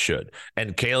doesn't, he should.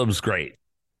 And Caleb's great.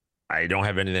 I don't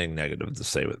have anything negative to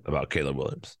say about Caleb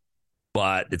Williams.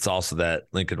 But it's also that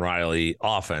Lincoln Riley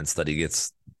offense that he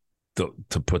gets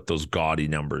to put those gaudy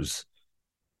numbers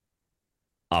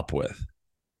up with.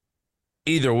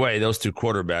 Either way, those two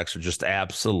quarterbacks are just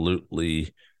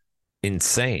absolutely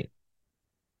insane.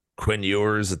 Quinn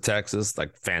Ewers of Texas,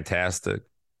 like fantastic.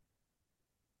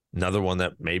 Another one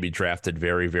that maybe drafted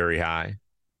very, very high.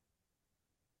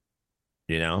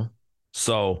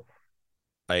 So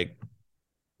like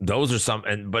those are some,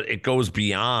 but it goes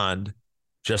beyond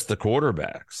just the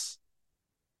quarterbacks,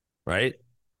 right?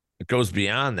 It goes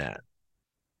beyond that.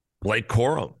 Blake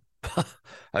Corum.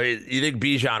 I mean, you think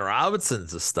Bijan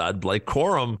Robinson's a stud? Blake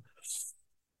Corum,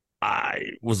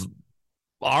 I was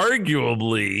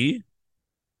arguably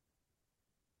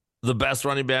the best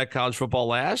running back college football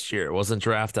last year. It wasn't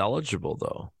draft eligible,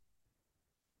 though.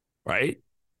 Right?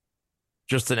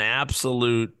 Just an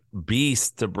absolute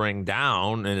beast to bring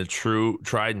down and a true,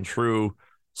 tried and true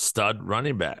stud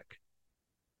running back.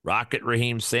 Rocket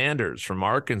Raheem Sanders from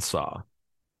Arkansas.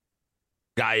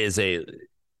 Guy is a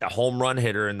home run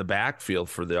hitter in the backfield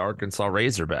for the Arkansas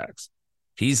Razorbacks.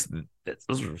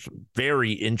 Those are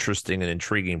very interesting and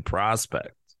intriguing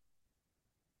prospects.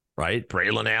 Right?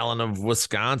 Braylon Allen of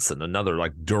Wisconsin, another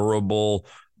like durable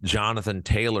Jonathan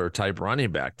Taylor type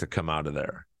running back to come out of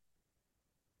there.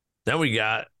 Then we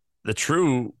got the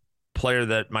true player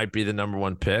that might be the number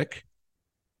one pick,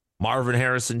 Marvin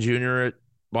Harrison Jr. at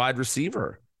wide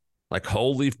receiver. Like,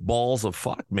 holy balls of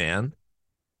fuck, man.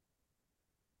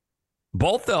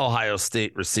 Both the Ohio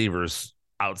State receivers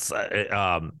outside,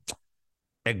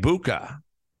 Emeka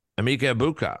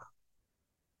Egbuka,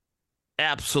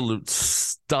 absolute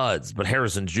studs, but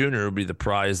Harrison Jr. would be the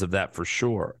prize of that for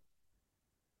sure.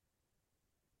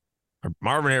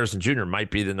 Marvin Harrison Jr. might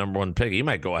be the number one pick. He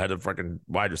might go ahead of fucking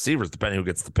wide receivers, depending who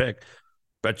gets the pick.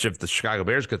 Bet you if the Chicago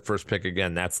Bears get first pick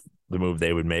again, that's the move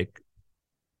they would make.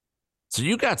 So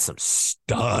you got some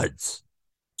studs,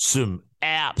 some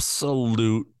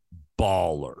absolute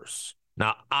ballers.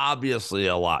 Now, obviously,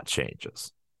 a lot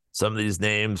changes. Some of these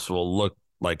names will look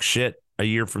like shit a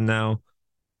year from now.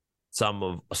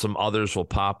 Some others will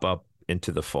pop up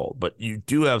into the fold, but you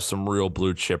do have some real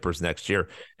blue chippers next year,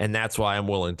 and that's why I'm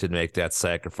willing to make that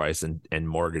sacrifice and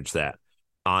mortgage that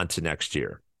onto next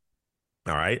year.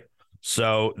 All right,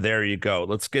 so there you go.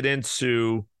 Let's get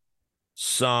into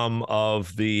some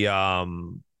of the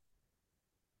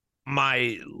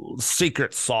my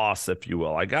secret sauce, if you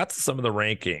will. I got to some of the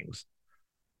rankings.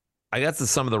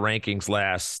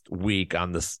 Last week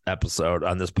on this episode,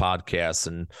 on this podcast,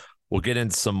 and we'll get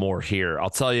into some more here. I'll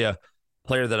tell you,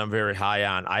 player that I'm very high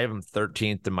on. I have him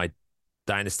 13th in my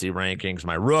dynasty rankings,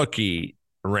 my rookie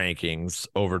rankings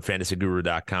over at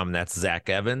fantasyguru.com, and that's Zach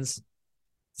Evans.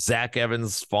 Zach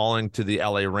Evans falling to the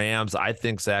LA Rams. I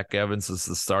think Zach Evans is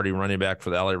the starting running back for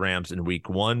the LA Rams in week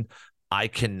 1. I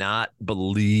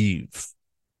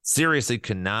seriously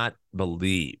cannot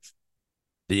believe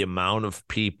the amount of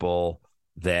people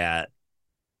that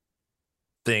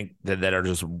think that are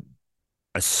just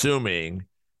assuming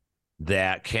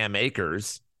that Cam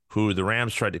Akers, who the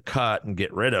Rams tried to cut and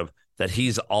get rid of, that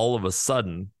he's all of a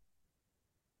sudden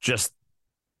just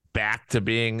back to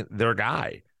being their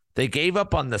guy. They gave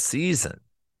up on the season.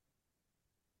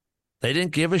 They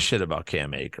didn't give a shit about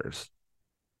Cam Akers.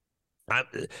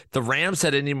 The Rams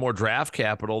had any more draft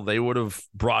capital, they would have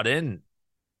brought in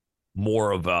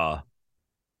more of a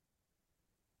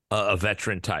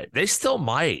veteran type. They still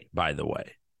might, by the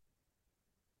way.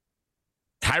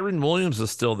 Kyren Williams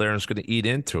is still there and is going to eat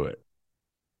into it.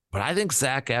 But I think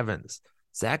Zach Evans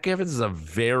is a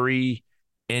very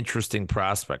interesting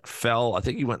prospect. I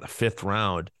think he went in the 5th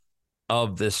round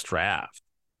of this draft.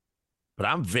 But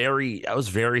I was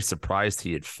very surprised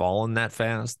he had fallen that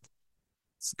fast.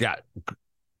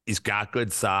 He's got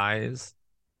good size,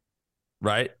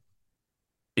 right?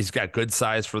 He's got good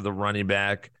size for the running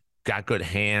back, got good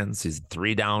hands. He's a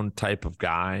 3-down type of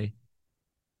guy,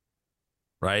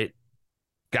 right?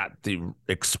 Got the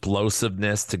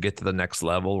explosiveness to get to the next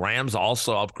level. Rams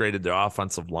also upgraded their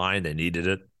offensive line. They needed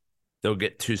it. They'll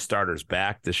get 2 starters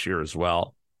back this year as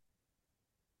well.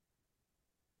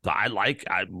 So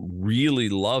I really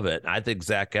love it. I think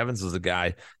Zach Evans is a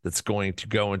guy that's going to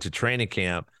go into training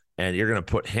camp, and you're going to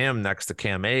put him next to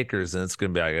Cam Akers, and it's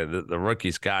going to be like, the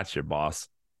rookie's got you, boss.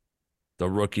 The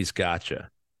rookie's got you.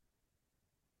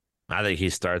 I think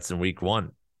he starts in week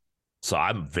 1. So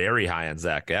I'm very high on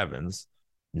Zach Evans.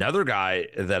 Another guy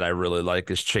that I really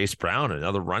like is Chase Brown,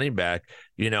 another running back.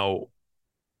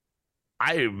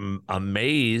 I'm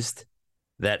amazed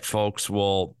that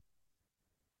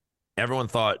everyone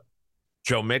thought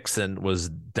Joe Mixon was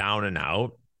down and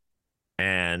out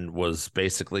and was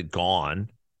basically gone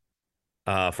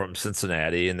from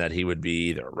Cincinnati, and that he would be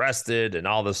either arrested and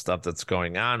all this stuff that's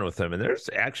going on with him. And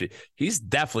he's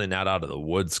definitely not out of the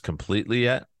woods completely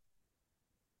yet.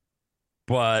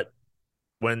 But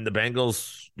when the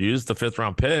Bengals used the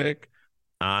 5th-round pick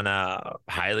on a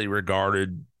highly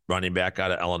regarded running back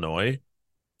out of Illinois,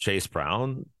 Chase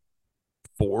Brown,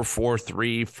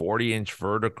 4.43, 40-inch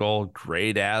vertical,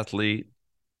 great athlete,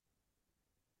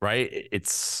 right?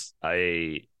 It's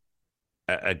a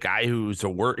guy who's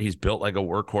he's built like a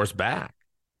workhorse back.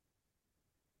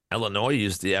 Illinois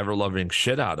used the ever-loving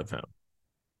shit out of him,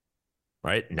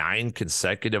 right? 9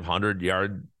 consecutive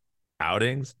 100-yard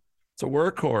outings. It's a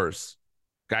workhorse.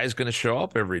 Guy's going to show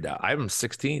up every day. I have him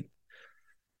 16th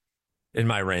in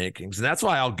my rankings. And that's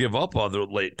why I'll give up other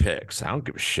late picks. I don't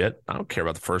give a shit. I don't care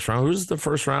about the first round. Who's the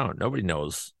first round? Nobody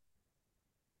knows.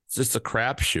 It's just a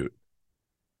crapshoot.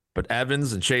 But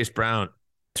Evans and Chase Brown,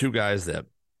 2 guys that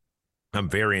I'm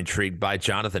very intrigued by.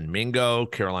 Jonathan Mingo,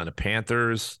 Carolina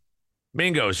Panthers.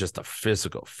 Mingo is just a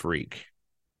physical freak.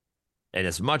 And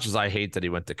as much as I hate that he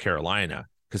went to Carolina,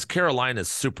 because Carolina's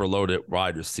super loaded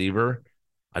wide receiver,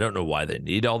 I don't know why they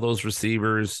need all those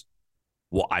receivers.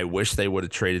 Well, I wish they would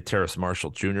have traded Terrace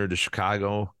Marshall Jr. to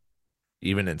Chicago,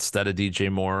 even instead of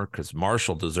DJ Moore, because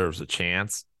Marshall deserves a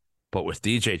chance. But with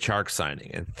DJ Chark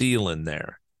signing and Thielen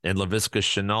there, and Laviska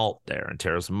Shenault there, and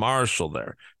Terrace Marshall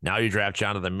there, now you draft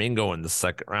Jonathan Mingo in the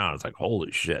 2nd round. It's like,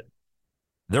 holy shit.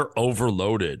 They're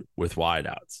overloaded with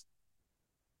wideouts.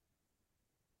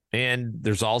 And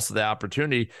there's also the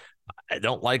opportunity. I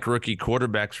don't like rookie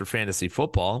quarterbacks for fantasy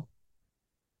football.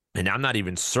 And I'm not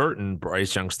even certain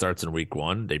Bryce Young starts in week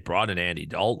 1. They brought in Andy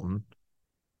Dalton.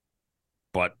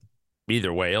 But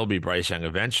either way, it'll be Bryce Young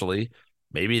eventually.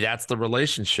 Maybe that's the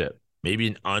relationship. Maybe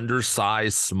an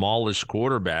undersized, smallish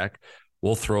quarterback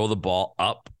will throw the ball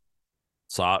up.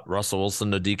 Saw it, Russell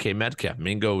Wilson to DK Metcalf.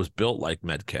 Mingo was built like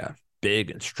Metcalf.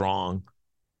 Big and strong,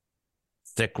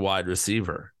 thick wide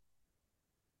receiver.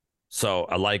 So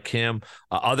I like him.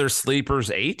 Other sleepers,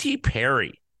 A.T.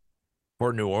 Perry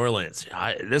for New Orleans.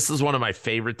 This is one of my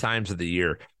favorite times of the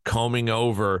year, combing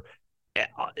over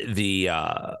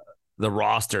the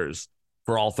rosters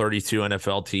for all 32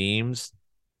 NFL teams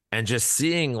and just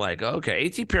seeing like, okay,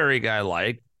 A.T. Perry guy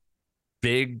like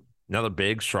another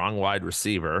big, strong wide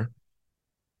receiver.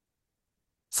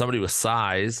 Somebody with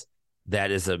size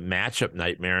that is a matchup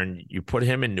nightmare, and you put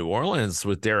him in New Orleans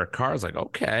with Derek Carr. It's like,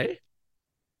 okay.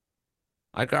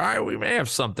 Like, all right, we may have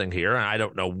something here. And I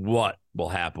don't know what will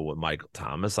happen with Michael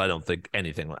Thomas. I don't think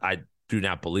anything. I do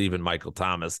not believe in Michael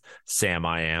Thomas. Sam,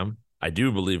 I am. I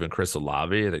do believe in Chris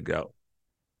Olave.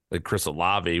 Like Chris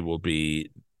Olave will be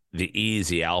the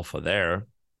easy alpha there.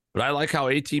 But I like how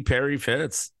A.T. Perry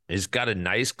fits. He's got a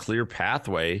nice, clear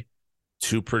pathway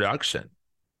to production,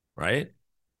 right?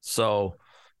 So,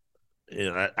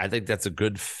 I think that's a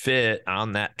good fit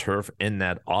on that turf in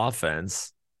that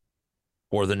offense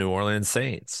for the New Orleans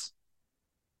Saints.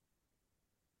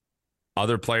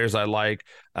 Other players I like,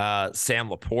 Sam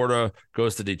Laporta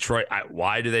goes to Detroit.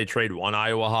 Why do they trade one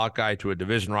Iowa Hawkeye to a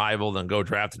division rival, then go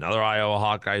draft another Iowa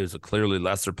Hawkeye who's a clearly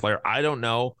lesser player? I don't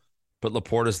know, but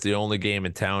Laporta's the only game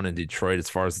in town in Detroit as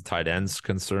far as the tight end's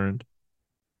concerned.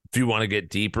 If you want to get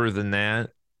deeper than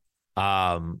that,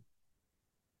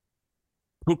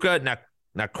 Puka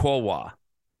Nacua,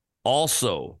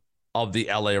 also of the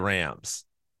LA Rams.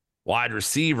 Wide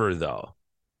receiver, though.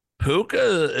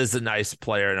 Puka is a nice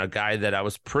player and a guy that I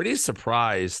was pretty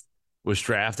surprised was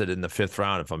drafted in the 5th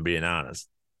round, if I'm being honest.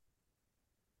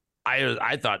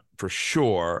 I thought for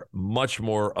sure much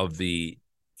more of the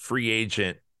free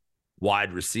agent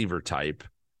wide receiver type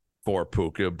for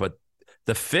Puka, but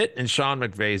the fit in Sean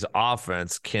McVay's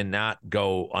offense cannot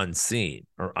go unseen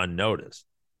or unnoticed,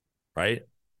 right?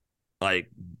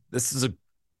 Like, this is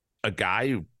a guy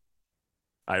who,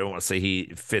 I don't want to say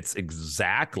he fits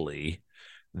exactly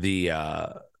the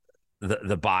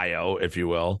bio, if you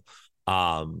will,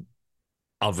 of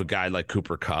a guy like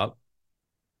Cooper Kupp.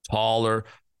 Taller,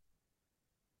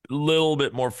 a little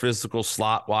bit more physical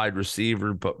slot wide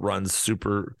receiver, but runs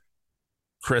super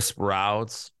crisp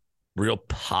routes, real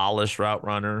polished route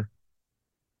runner.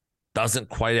 Doesn't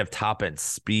quite have top end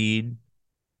speed,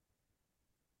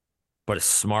 but is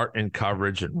smart in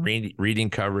coverage and reading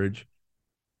coverage,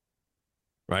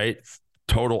 right?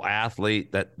 Total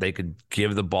athlete that they could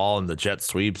give the ball in the jet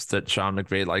sweeps that Sean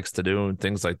McVay likes to do and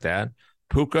things like that.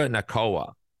 Puka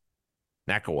Nacua.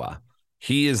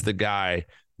 He is the guy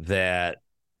that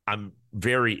I'm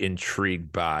very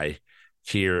intrigued by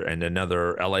here and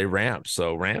another LA Rams.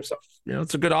 So Rams,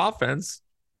 it's a good offense.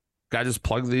 Got to just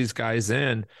plug these guys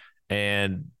in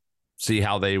and see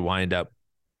how they wind up.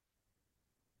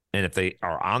 And if they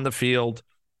are on the field,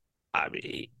 I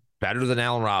mean, better than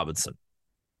Allen Robinson.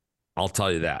 I'll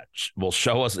tell you that. Well,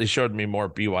 he showed me more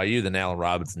BYU than Allen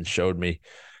Robinson showed me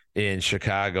in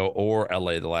Chicago or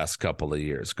LA the last couple of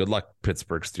years. Good luck,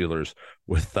 Pittsburgh Steelers,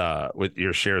 with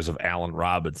your shares of Allen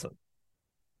Robinson.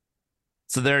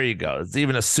 So there you go. It's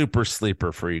even a super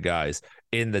sleeper for you guys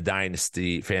in the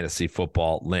Dynasty Fantasy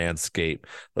Football landscape.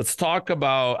 Let's talk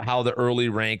about how the early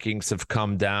rankings have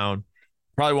come down.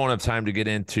 Probably won't have time to get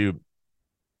into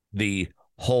the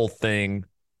whole thing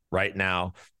right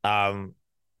now.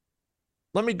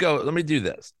 Let me do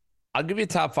this. I'll give you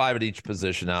top 5 at each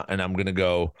position now, and I'll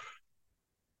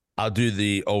do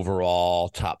the overall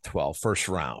top 12 first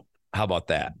round. How about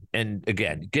that? And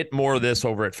again, get more of this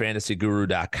over at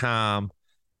fantasyguru.com.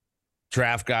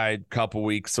 Draft guide, couple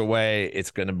weeks away.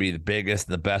 It's going to be the biggest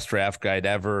and the best draft guide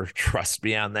ever. Trust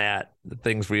me on that. The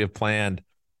things we have planned.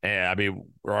 And I mean,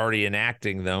 we're already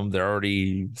enacting them. They're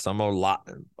already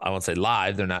I won't say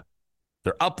live. They're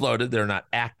uploaded. They're not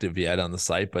active yet on the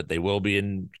site, but they will be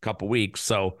in a couple weeks.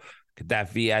 So get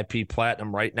that VIP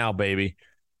platinum right now, baby.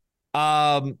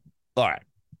 All right.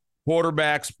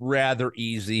 Quarterbacks, rather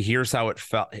easy. Here's how it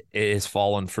has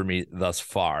fallen for me thus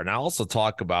far. And I'll also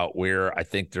talk about where I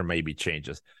think there may be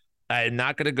changes. I'm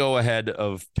not going to go ahead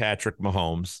of Patrick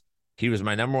Mahomes. He was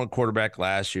my number 1 quarterback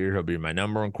last year. He'll be my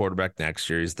number 1 quarterback next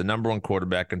year. He's the number 1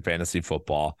 quarterback in fantasy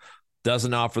football.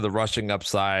 Doesn't offer the rushing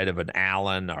upside of an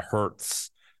Allen, a Hurts,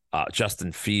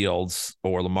 Justin Fields,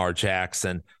 or Lamar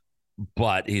Jackson.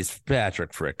 But he's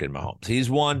Patrick frickin' Mahomes. He's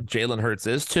 1. Jalen Hurts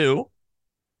is 2.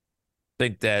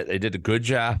 Think that they did a good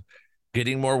job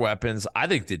getting more weapons. I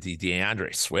think the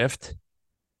DeAndre Swift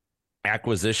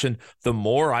acquisition, the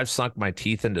more I've sunk my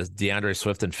teeth into DeAndre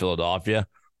Swift in Philadelphia,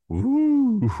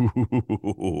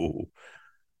 ooh,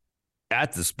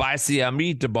 that's a spicy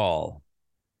meatball.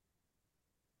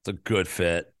 It's a good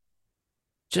fit.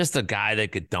 Just a guy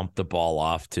that could dump the ball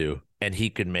off to, and he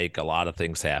could make a lot of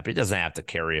things happen. He doesn't have to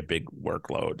carry a big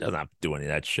workload. Doesn't have to do any of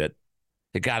that shit.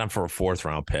 They got him for a 4th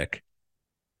round pick.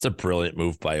 It's a brilliant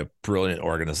move by a brilliant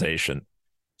organization.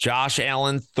 Josh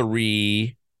Allen,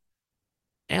 3.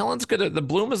 Allen's the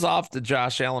bloom is off the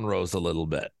Josh Allen rose a little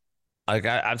bit. Like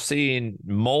I've seen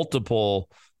multiple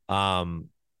in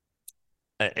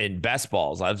best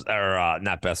balls.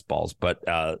 Not best balls, but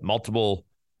multiple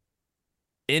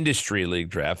industry league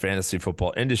draft, fantasy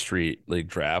football industry league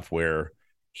draft, where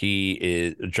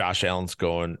Josh Allen's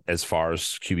going as far as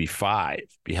QB 5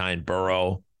 behind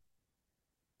Burrow,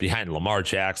 behind Lamar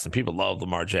Jackson. People love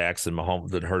Lamar Jackson.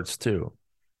 Mahomes and Hurts too.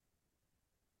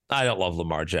 I don't love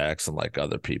Lamar Jackson like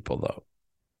other people though.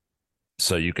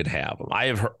 So you could have him. I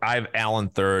have Allen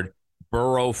 3rd,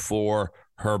 Burrow 4,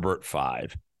 Herbert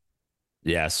 5.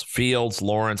 Yes, Fields,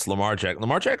 Lawrence, Lamar Jackson.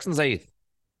 Lamar Jackson's 8th.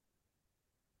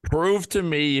 Prove to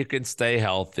me you can stay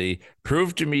healthy.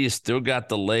 Prove to me you still got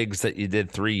the legs that you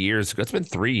did 3 years ago. It's been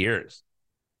 3 years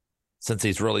since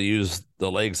he's really used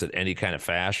the legs in any kind of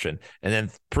fashion. And then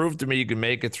prove to me you can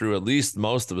make it through at least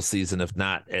most of a season, if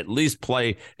not at least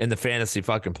play in the fantasy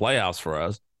fucking playoffs for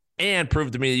us. And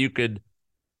prove to me that you could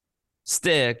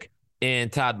stick in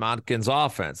Todd Monken's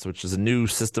offense, which is a new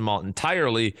system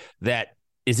entirely that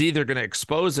is either going to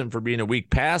expose him for being a weak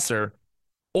passer,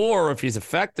 or if he's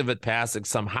effective at passing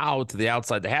somehow to the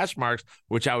outside the hash marks,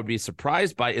 which I would be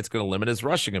surprised by, it's going to limit his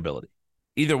rushing ability.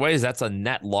 Either way, that's a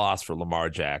net loss for Lamar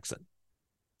Jackson.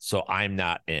 So I'm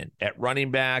not in. At running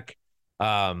back,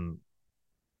 number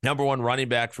 1 running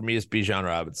back for me is Bijan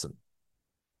Robinson.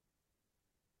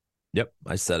 Yep,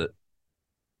 I said it.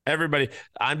 Everybody,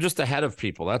 I'm just ahead of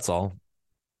people. That's all.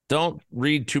 Don't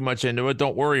read too much into it.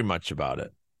 Don't worry much about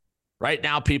it. Right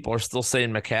now, people are still saying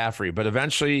McCaffrey, but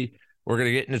eventually we're going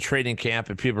to get into training camp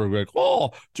and people are like,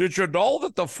 oh, did you know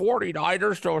that the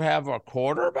 49ers don't have a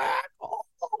quarterback?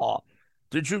 Oh,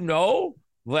 did you know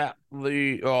that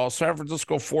the San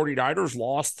Francisco 49ers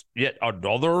lost yet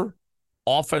another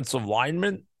offensive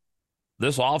lineman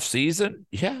this offseason?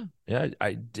 Yeah,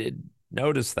 I did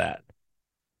notice that.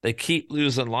 They keep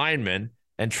losing linemen,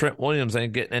 and Trent Williams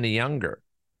ain't getting any younger.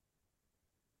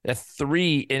 They have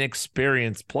 3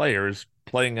 inexperienced players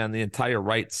playing on the entire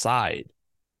right side.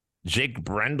 Jake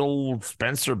Brendel,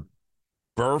 Spencer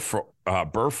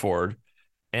Burford,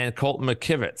 and Colton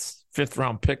McKivitz, 5th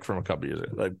round pick from a couple years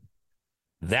ago. Like,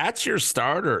 that's your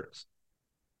starters.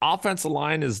 Offensive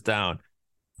line is down.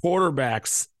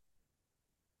 Quarterbacks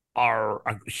are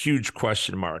a huge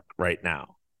question mark right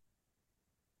now.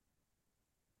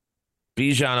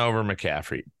 Bijan over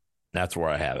McCaffrey. That's where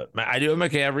I have it. I do have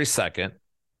McCaffrey 2nd.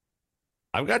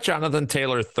 I've got Jonathan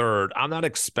Taylor 3rd. I'm not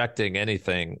expecting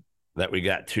anything that we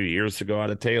got 2 years ago out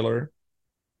of Taylor,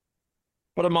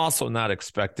 but I'm also not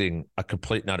expecting a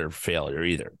complete and utter failure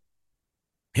either.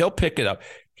 He'll pick it up.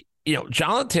 You know,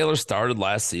 Jonathan Taylor started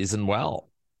last season well.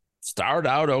 Started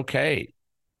out okay.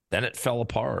 Then it fell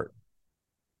apart.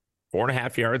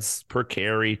 4.5 yards per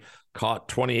carry, caught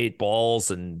 28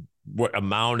 balls, and what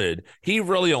amounted. He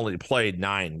really only played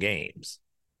 9 games.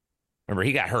 Remember,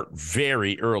 he got hurt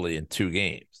very early in 2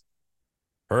 games.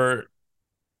 Hurt,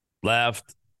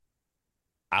 left,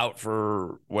 out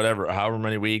for however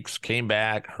many weeks, came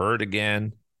back, hurt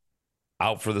again,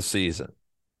 out for the season.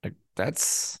 Like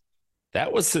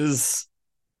that was his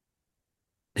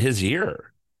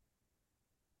year.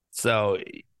 So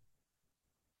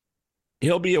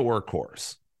he'll be a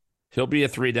workhorse. He'll be a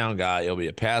 3-down guy. He'll be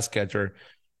a pass catcher.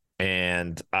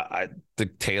 And I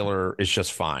think Taylor is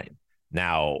just fine.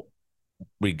 Now,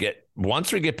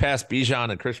 once we get past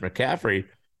Bijan and Chris McCaffrey,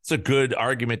 it's a good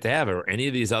argument to have. Are any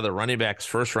of these other running backs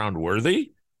first round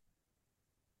worthy?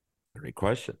 Great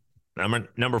question.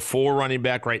 Number 4 running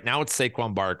back right now, it's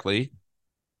Saquon Barkley.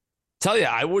 Tell you,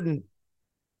 I wouldn't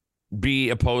be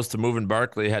opposed to moving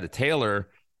Barkley ahead of Taylor.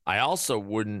 I also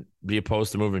wouldn't be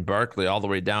opposed to moving Barkley all the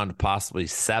way down to possibly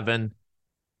 7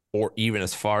 or even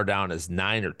as far down as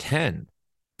 9 or 10,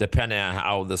 depending on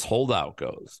how this holdout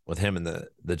goes with him and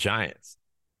the Giants.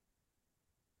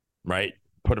 Right?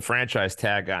 Put a franchise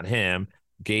tag on him,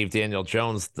 gave Daniel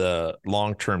Jones the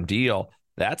long-term deal.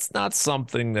 That's not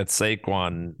something that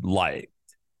Saquon liked.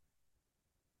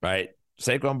 Right?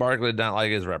 Saquon Barkley did not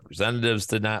like, his representatives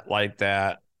did not like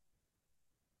that.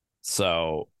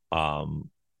 So,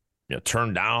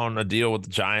 turned down a deal with the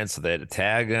Giants, so they had to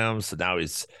tag him. So now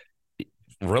he's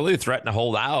really threatened to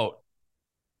hold out,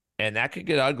 and that could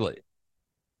get ugly.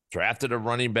 Drafted a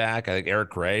running back, I think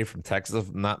Eric Ray from Texas, if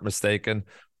I'm not mistaken,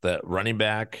 the running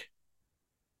back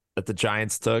that the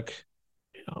Giants took.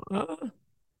 And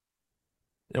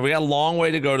we got a long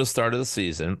way to go to start of the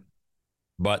season,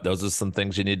 but those are some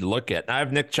things you need to look at. And I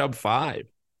have Nick Chubb 5.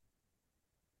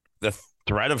 The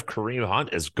threat of Kareem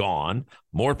Hunt is gone.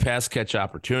 More pass catch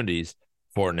opportunities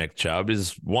for Nick Chubb.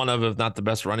 Is one of, if not the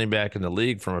best running back in the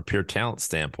league from a pure talent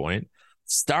standpoint.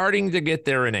 Starting to get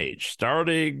there in age.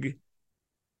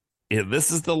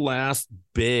 This is the last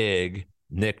big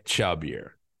Nick Chubb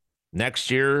year.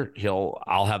 Next year,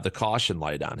 I'll have the caution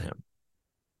light on him.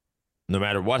 No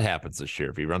matter what happens this year,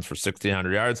 if he runs for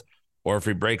 1,600 yards or if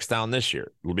he breaks down this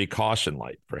year, it'll be caution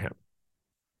light for him.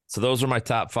 So those are my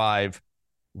top 5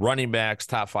 running backs,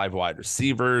 top 5 wide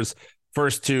receivers.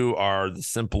 First 2 are the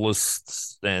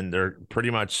simplest, and they're pretty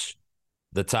much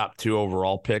the top 2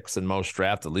 overall picks in most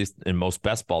drafts, at least in most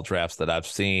best ball drafts that I've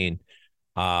seen,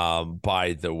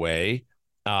 by the way.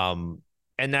 And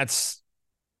that's,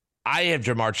 I have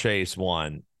Jamar Chase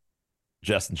 1,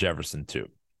 Justin Jefferson 2.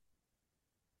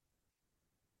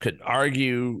 Could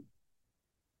argue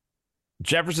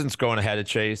Jefferson's going ahead of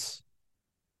Chase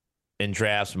in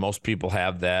drafts. Most people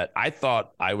have that. I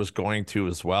thought I was going to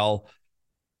as well.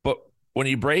 But when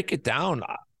you break it down,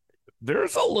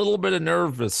 there's a little bit of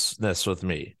nervousness with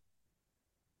me.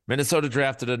 Minnesota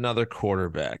drafted another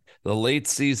quarterback. The late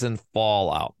season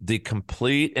fallout, the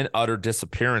complete and utter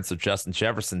disappearance of Justin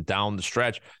Jefferson down the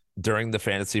stretch during the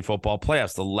fantasy football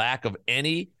playoffs, the lack of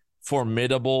any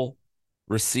formidable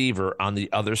receiver on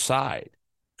the other side.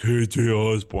 KJ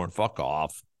Osborne, fuck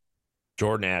off.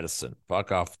 Jordan Addison,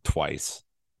 fuck off twice.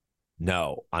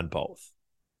 No, on both.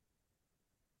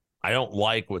 I don't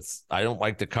like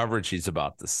the coverage he's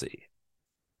about to see.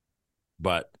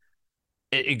 But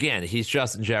again, he's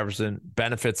Justin Jefferson,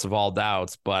 benefits of all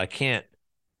doubts, but I can't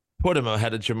put him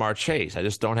ahead of Jamar Chase. I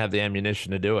just don't have the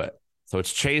ammunition to do it. So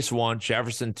it's Chase 1,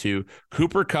 Jefferson 2,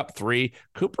 Cooper Kupp 3.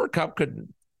 Cooper Kupp could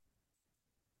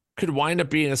wind up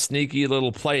being a sneaky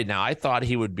little play. Now, I thought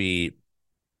he would be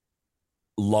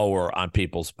lower on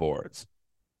people's boards.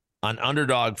 On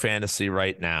Underdog Fantasy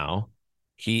right now,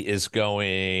 he is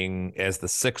going as the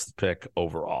 6th pick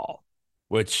overall,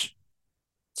 which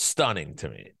stunning to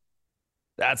me.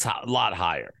 That's a lot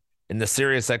higher. In the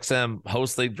SiriusXM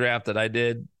Host League draft that I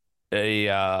did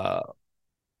a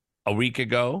week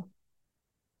ago,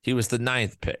 he was the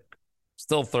 9th pick.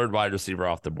 Still 3rd wide receiver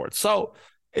off the board. So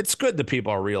it's good that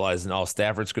people are realizing,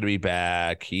 Stafford's going to be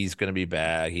back. He's going to be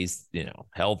back. He's,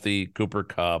 healthy. Cooper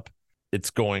Kupp.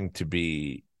 It's going to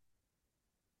be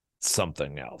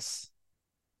something else,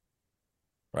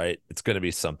 right? It's going to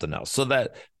be something else. So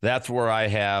that's where I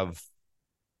have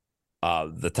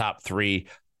the top 3.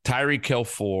 Tyreek Hill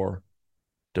 4,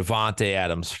 Devontae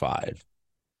Adams 5.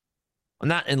 I'm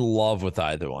not in love with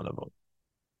either one of them.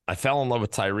 I fell in love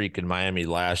with Tyreek in Miami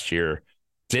last year.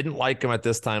 Didn't like him at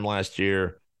this time last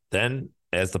year. Then,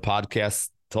 as the podcast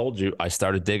told you, I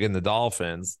started digging the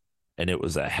Dolphins, and it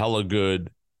was a hella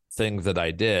good thing that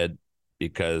I did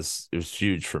because it was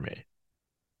huge for me.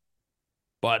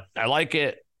 But I like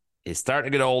it. He's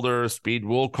starting to get older. Speed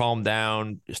will calm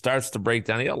down. It starts to break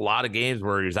down. He had a lot of games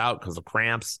where he's out because of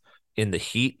cramps in the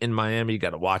heat in Miami. You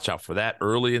got to watch out for that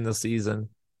early in the season.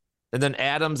 And then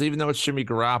Adams, even though it's Jimmy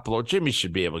Garoppolo, Jimmy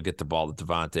should be able to get the ball to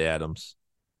Devontae Adams.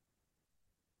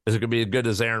 Is it going to be as good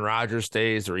as Aaron Rodgers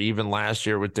stays or even last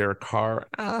year with Derek Carr?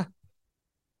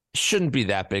 Shouldn't be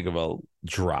that big of a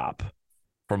drop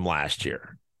from last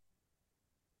year.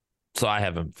 So I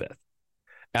have him fifth.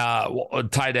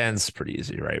 Tight end's pretty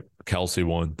easy, right? Kelsey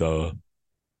won, duh.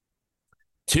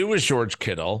 2 is George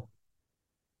Kittle.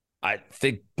 I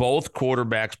think both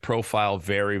quarterbacks profile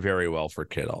very, very well for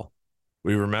Kittle.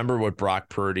 We remember what Brock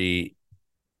Purdy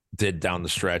did down the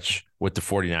stretch with the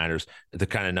 49ers, the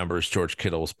kind of numbers George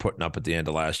Kittle was putting up at the end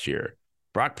of last year.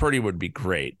 Brock Purdy would be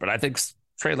great, but I think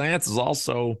Trey Lance is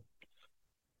also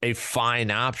a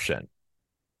fine option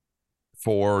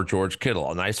for George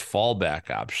Kittle, a nice fallback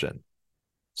option.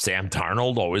 Sam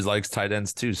Darnold always likes tight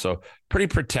ends too, so pretty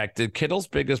protected. Kittle's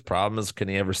biggest problem is, can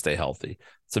he ever stay healthy?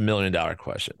 It's $1 million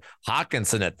question.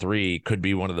 Hawkinson at 3 could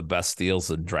be one of the best steals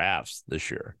in drafts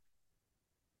this year.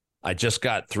 I just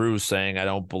got through saying I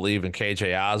don't believe in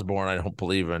KJ Osborne. I don't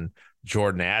believe in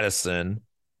Jordan Addison.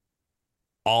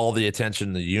 All the attention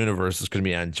in the universe is going to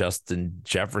be on Justin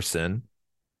Jefferson.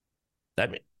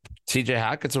 That means TJ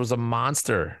Hawkinson was a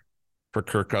monster for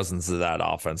Kirk Cousins of that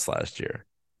offense last year.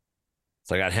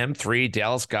 So I got him 3,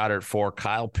 Dallas Goedert 4,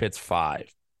 Kyle Pitts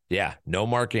 5. Yeah, no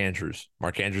Mark Andrews.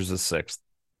 Mark Andrews is 6th.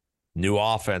 New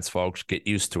offense, folks. Get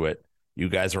used to it. You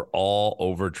guys are all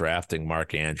overdrafting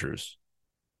Mark Andrews.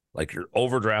 Like, you're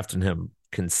overdrafting him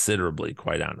considerably,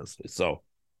 quite honestly. So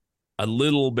a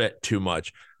little bit too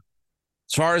much.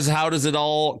 As far as how does it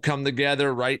all come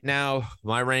together right now,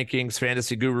 my rankings,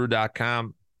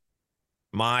 fantasyguru.com.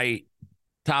 My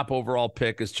top overall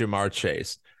pick is Jamar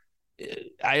Chase.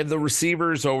 I have the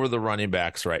receivers over the running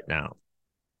backs right now.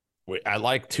 I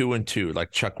like 2 and 2,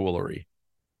 like Chuck Woolery.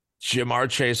 Jamar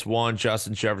Chase 1,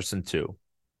 Justin Jefferson 2.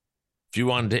 If you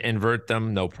wanted to invert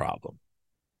them, no problem.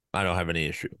 I don't have any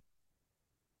issue.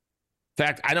 In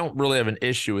fact, I don't really have an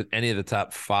issue with any of the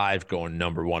top 5 going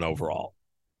number 1 overall.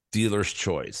 Dealer's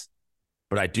choice.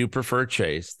 But I do prefer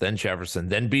Chase, then Jefferson,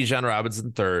 then Bijan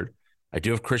Robinson 3rd. I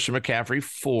do have Christian McCaffrey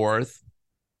 4th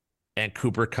and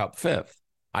Cooper Kupp 5th.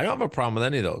 I don't have a problem with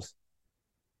any of those.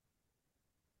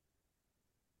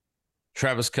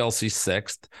 Travis Kelce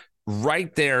 6th.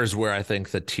 Right there is where I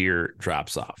think the tier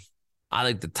drops off. I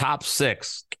think the top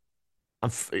 6,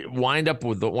 wind up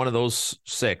with one of those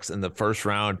 6 in the first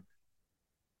round,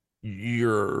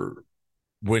 you're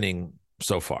winning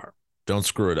so far. Don't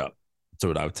screw it up. That's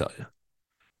what I would tell you.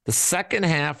 The second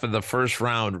half of the first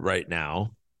round right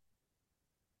now,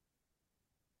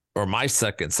 or my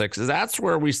second 6, that's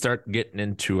where we start getting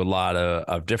into a lot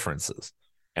of differences.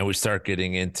 And we start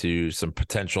getting into some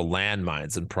potential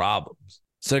landmines and problems.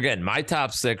 So again, my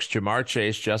top 6, Jamar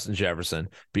Chase, Justin Jefferson,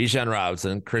 Bijan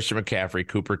Robinson, Christian McCaffrey,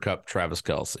 Cooper Kupp, Travis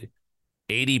Kelce.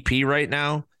 ADP right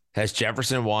now has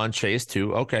Jefferson 1, Chase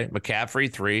 2. Okay,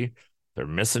 McCaffrey 3. They're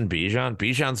missing Bijan.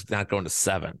 Bijan's not going to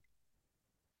 7.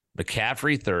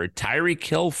 McCaffrey 3rd, Tyreek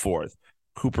Hill 4th,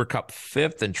 Cooper Kupp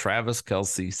 5th, and Travis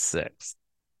Kelce 6th.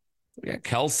 We got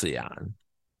Kelce on.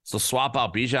 So swap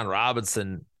out Bijan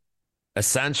Robinson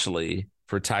essentially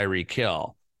for Tyreek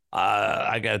Hill.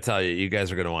 I got to tell you, you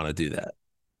guys are going to want to do that.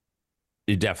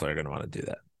 You definitely are going to want to do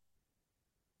that.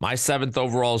 My 7th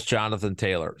overall is Jonathan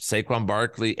Taylor. Saquon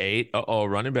Barkley 8.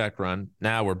 Running back run.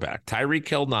 Now we're back. Tyreek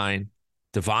Hill 9.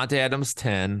 Devontae Adams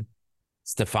 10.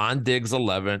 Stephon Diggs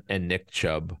 11. And Nick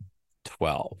Chubb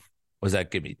 12. What does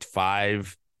that give me?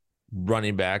 5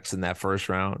 running backs in that first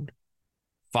round.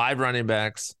 5 running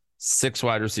backs, 6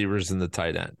 wide receivers in the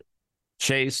tight end.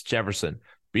 Chase, Jefferson,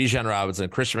 Bijan Robinson,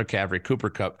 Christian McCaffrey, Cooper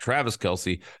Kupp, Travis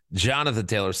Kelce, Jonathan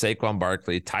Taylor, Saquon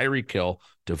Barkley, Tyreek Hill,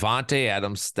 Devontae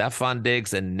Adams, Stephon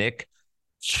Diggs, and Nick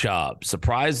Chubb.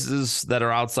 Surprises that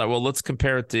are outside. Well, let's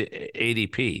compare it to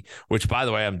ADP, which, by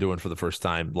the way, I'm doing for the first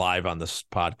time live on this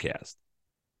podcast.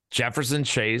 Jefferson,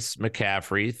 Chase,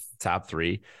 McCaffrey, top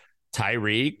 3.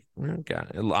 Tyreek,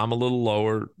 I'm a little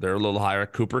lower. They're a little higher.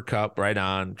 Cooper Kupp, right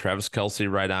on. Travis Kelce,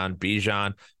 right on.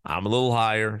 Bijan, I'm a little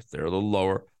higher. They're a little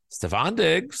lower. Stephon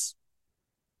Diggs,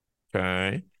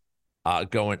 okay,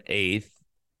 going 8th.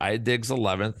 I had Diggs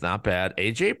 11th, not bad.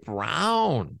 A.J.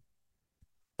 Brown.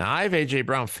 Now, I have A.J.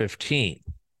 Brown 15th.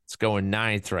 It's going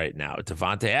 9th right now.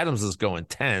 Devontae Adams is going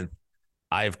 10th.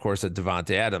 I, of course, had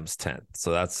Devontae Adams 10th,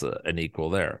 so that's an equal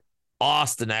there.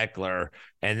 Austin Eckler,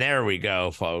 and there we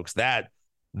go, folks. That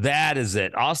is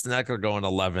it. Austin Eckler going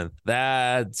 11th.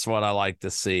 That's what I like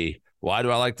to see. Why do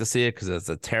I like to see it? Because it's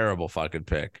a terrible fucking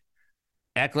pick.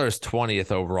 Eckler is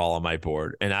 20th overall on my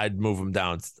board, and I'd move him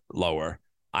down lower.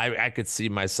 I could see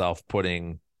myself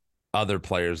putting other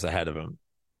players ahead of him.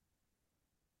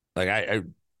 Like I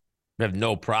have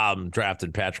no problem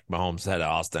drafting Patrick Mahomes ahead of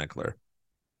Austin Eckler,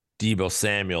 Deebo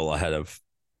Samuel ahead of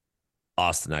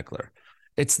Austin Eckler.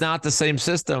 It's not the same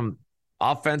system.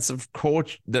 Offensive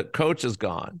coach, the coach is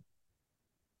gone,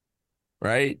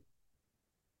 right?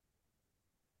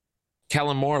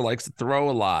 Kellen Moore likes to throw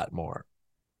a lot more,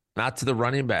 not to the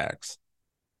running backs.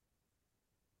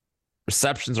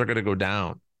 Receptions are going to go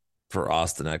down for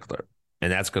Austin Eckler,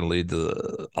 and that's going to lead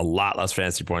to a lot less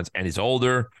fantasy points. And he's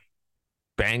older,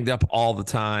 banged up all the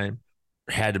time,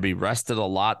 had to be rested a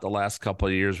lot the last couple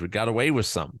of years. We got away with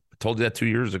some. I told you that 2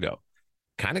 years ago.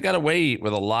 Kind of got away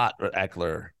with a lot with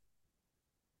Eckler.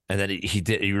 And then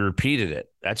he repeated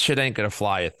it. That shit ain't going to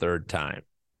fly a third time.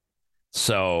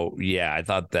 So, yeah, I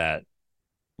thought that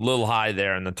a little high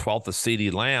there. And the 12th of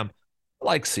CeeDee Lamb. I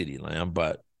like CeeDee Lamb,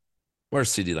 but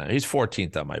where's CeeDee Lamb? He's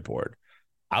 14th on my board.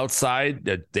 Outside,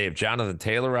 they have Jonathan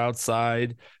Taylor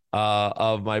outside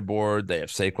of my board. They have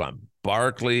Saquon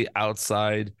Barkley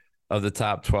outside of the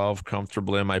top 12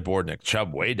 comfortably on my board. Nick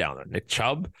Chubb way down there. Nick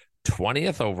Chubb,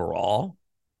 20th overall.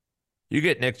 You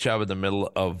get Nick Chubb in the middle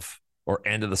of or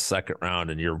end of the second round,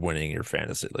 and you're winning your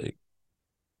fantasy league.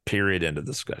 Period. End of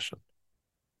discussion.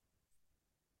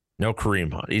 No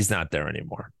Kareem Hunt. He's not there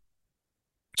anymore.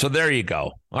 So there you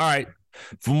go. All right.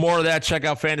 For more of that, check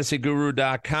out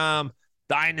fantasyguru.com.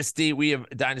 Dynasty, we have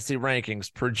Dynasty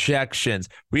rankings, projections.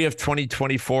 We have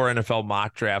 2024 NFL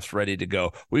mock drafts ready to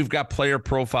go. We've got player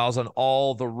profiles on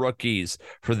all the rookies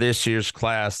for this year's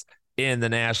class in the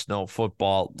National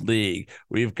Football League.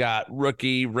 We've got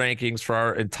rookie rankings for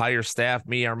our entire staff,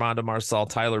 me, Armando Marcel,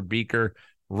 Tyler Beaker,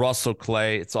 Russell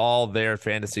Clay. It's all there at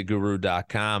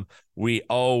fantasyguru.com. We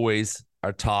always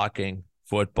are talking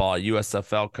football,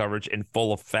 USFL coverage in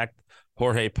full effect.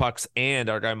 Jorge Pucks and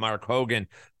our guy Mark Hogan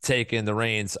taking the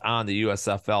reins on the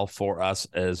USFL for us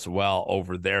as well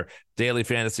over there. Daily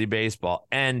fantasy baseball,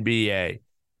 NBA,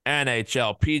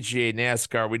 NHL, PGA,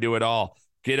 NASCAR. We do it all.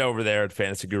 Get over there at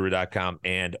fantasyguru.com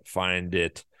and find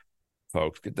it,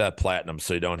 folks. Get that platinum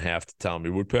so you don't have to tell me,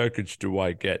 what package do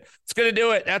I get? It's going to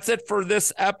do it. That's it for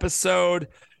this episode.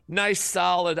 Nice,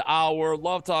 solid hour.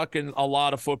 Love talking a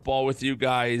lot of football with you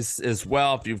guys as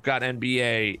well. If you've got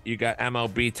NBA, you got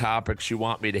MLB topics you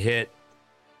want me to hit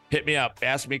me up.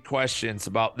 Ask me questions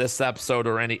about this episode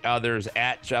or any others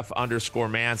at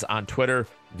Jeff_Mans on Twitter.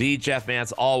 The Jeff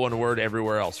Mans, all one word,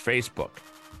 everywhere else. Facebook,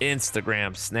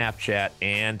 Instagram, Snapchat,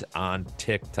 and on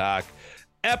TikTok.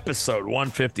 Episode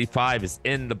 155 is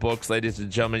in the books, ladies and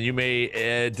gentlemen. You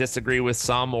may disagree with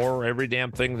some or every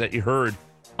damn thing that you heard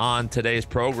on today's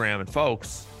program. And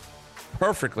folks,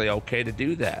 perfectly okay to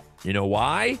do that. You know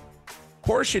why? Of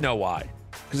course you know why.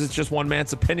 Because it's just one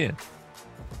man's opinion.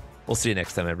 We'll see you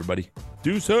next time, everybody.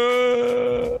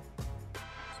 Deuces!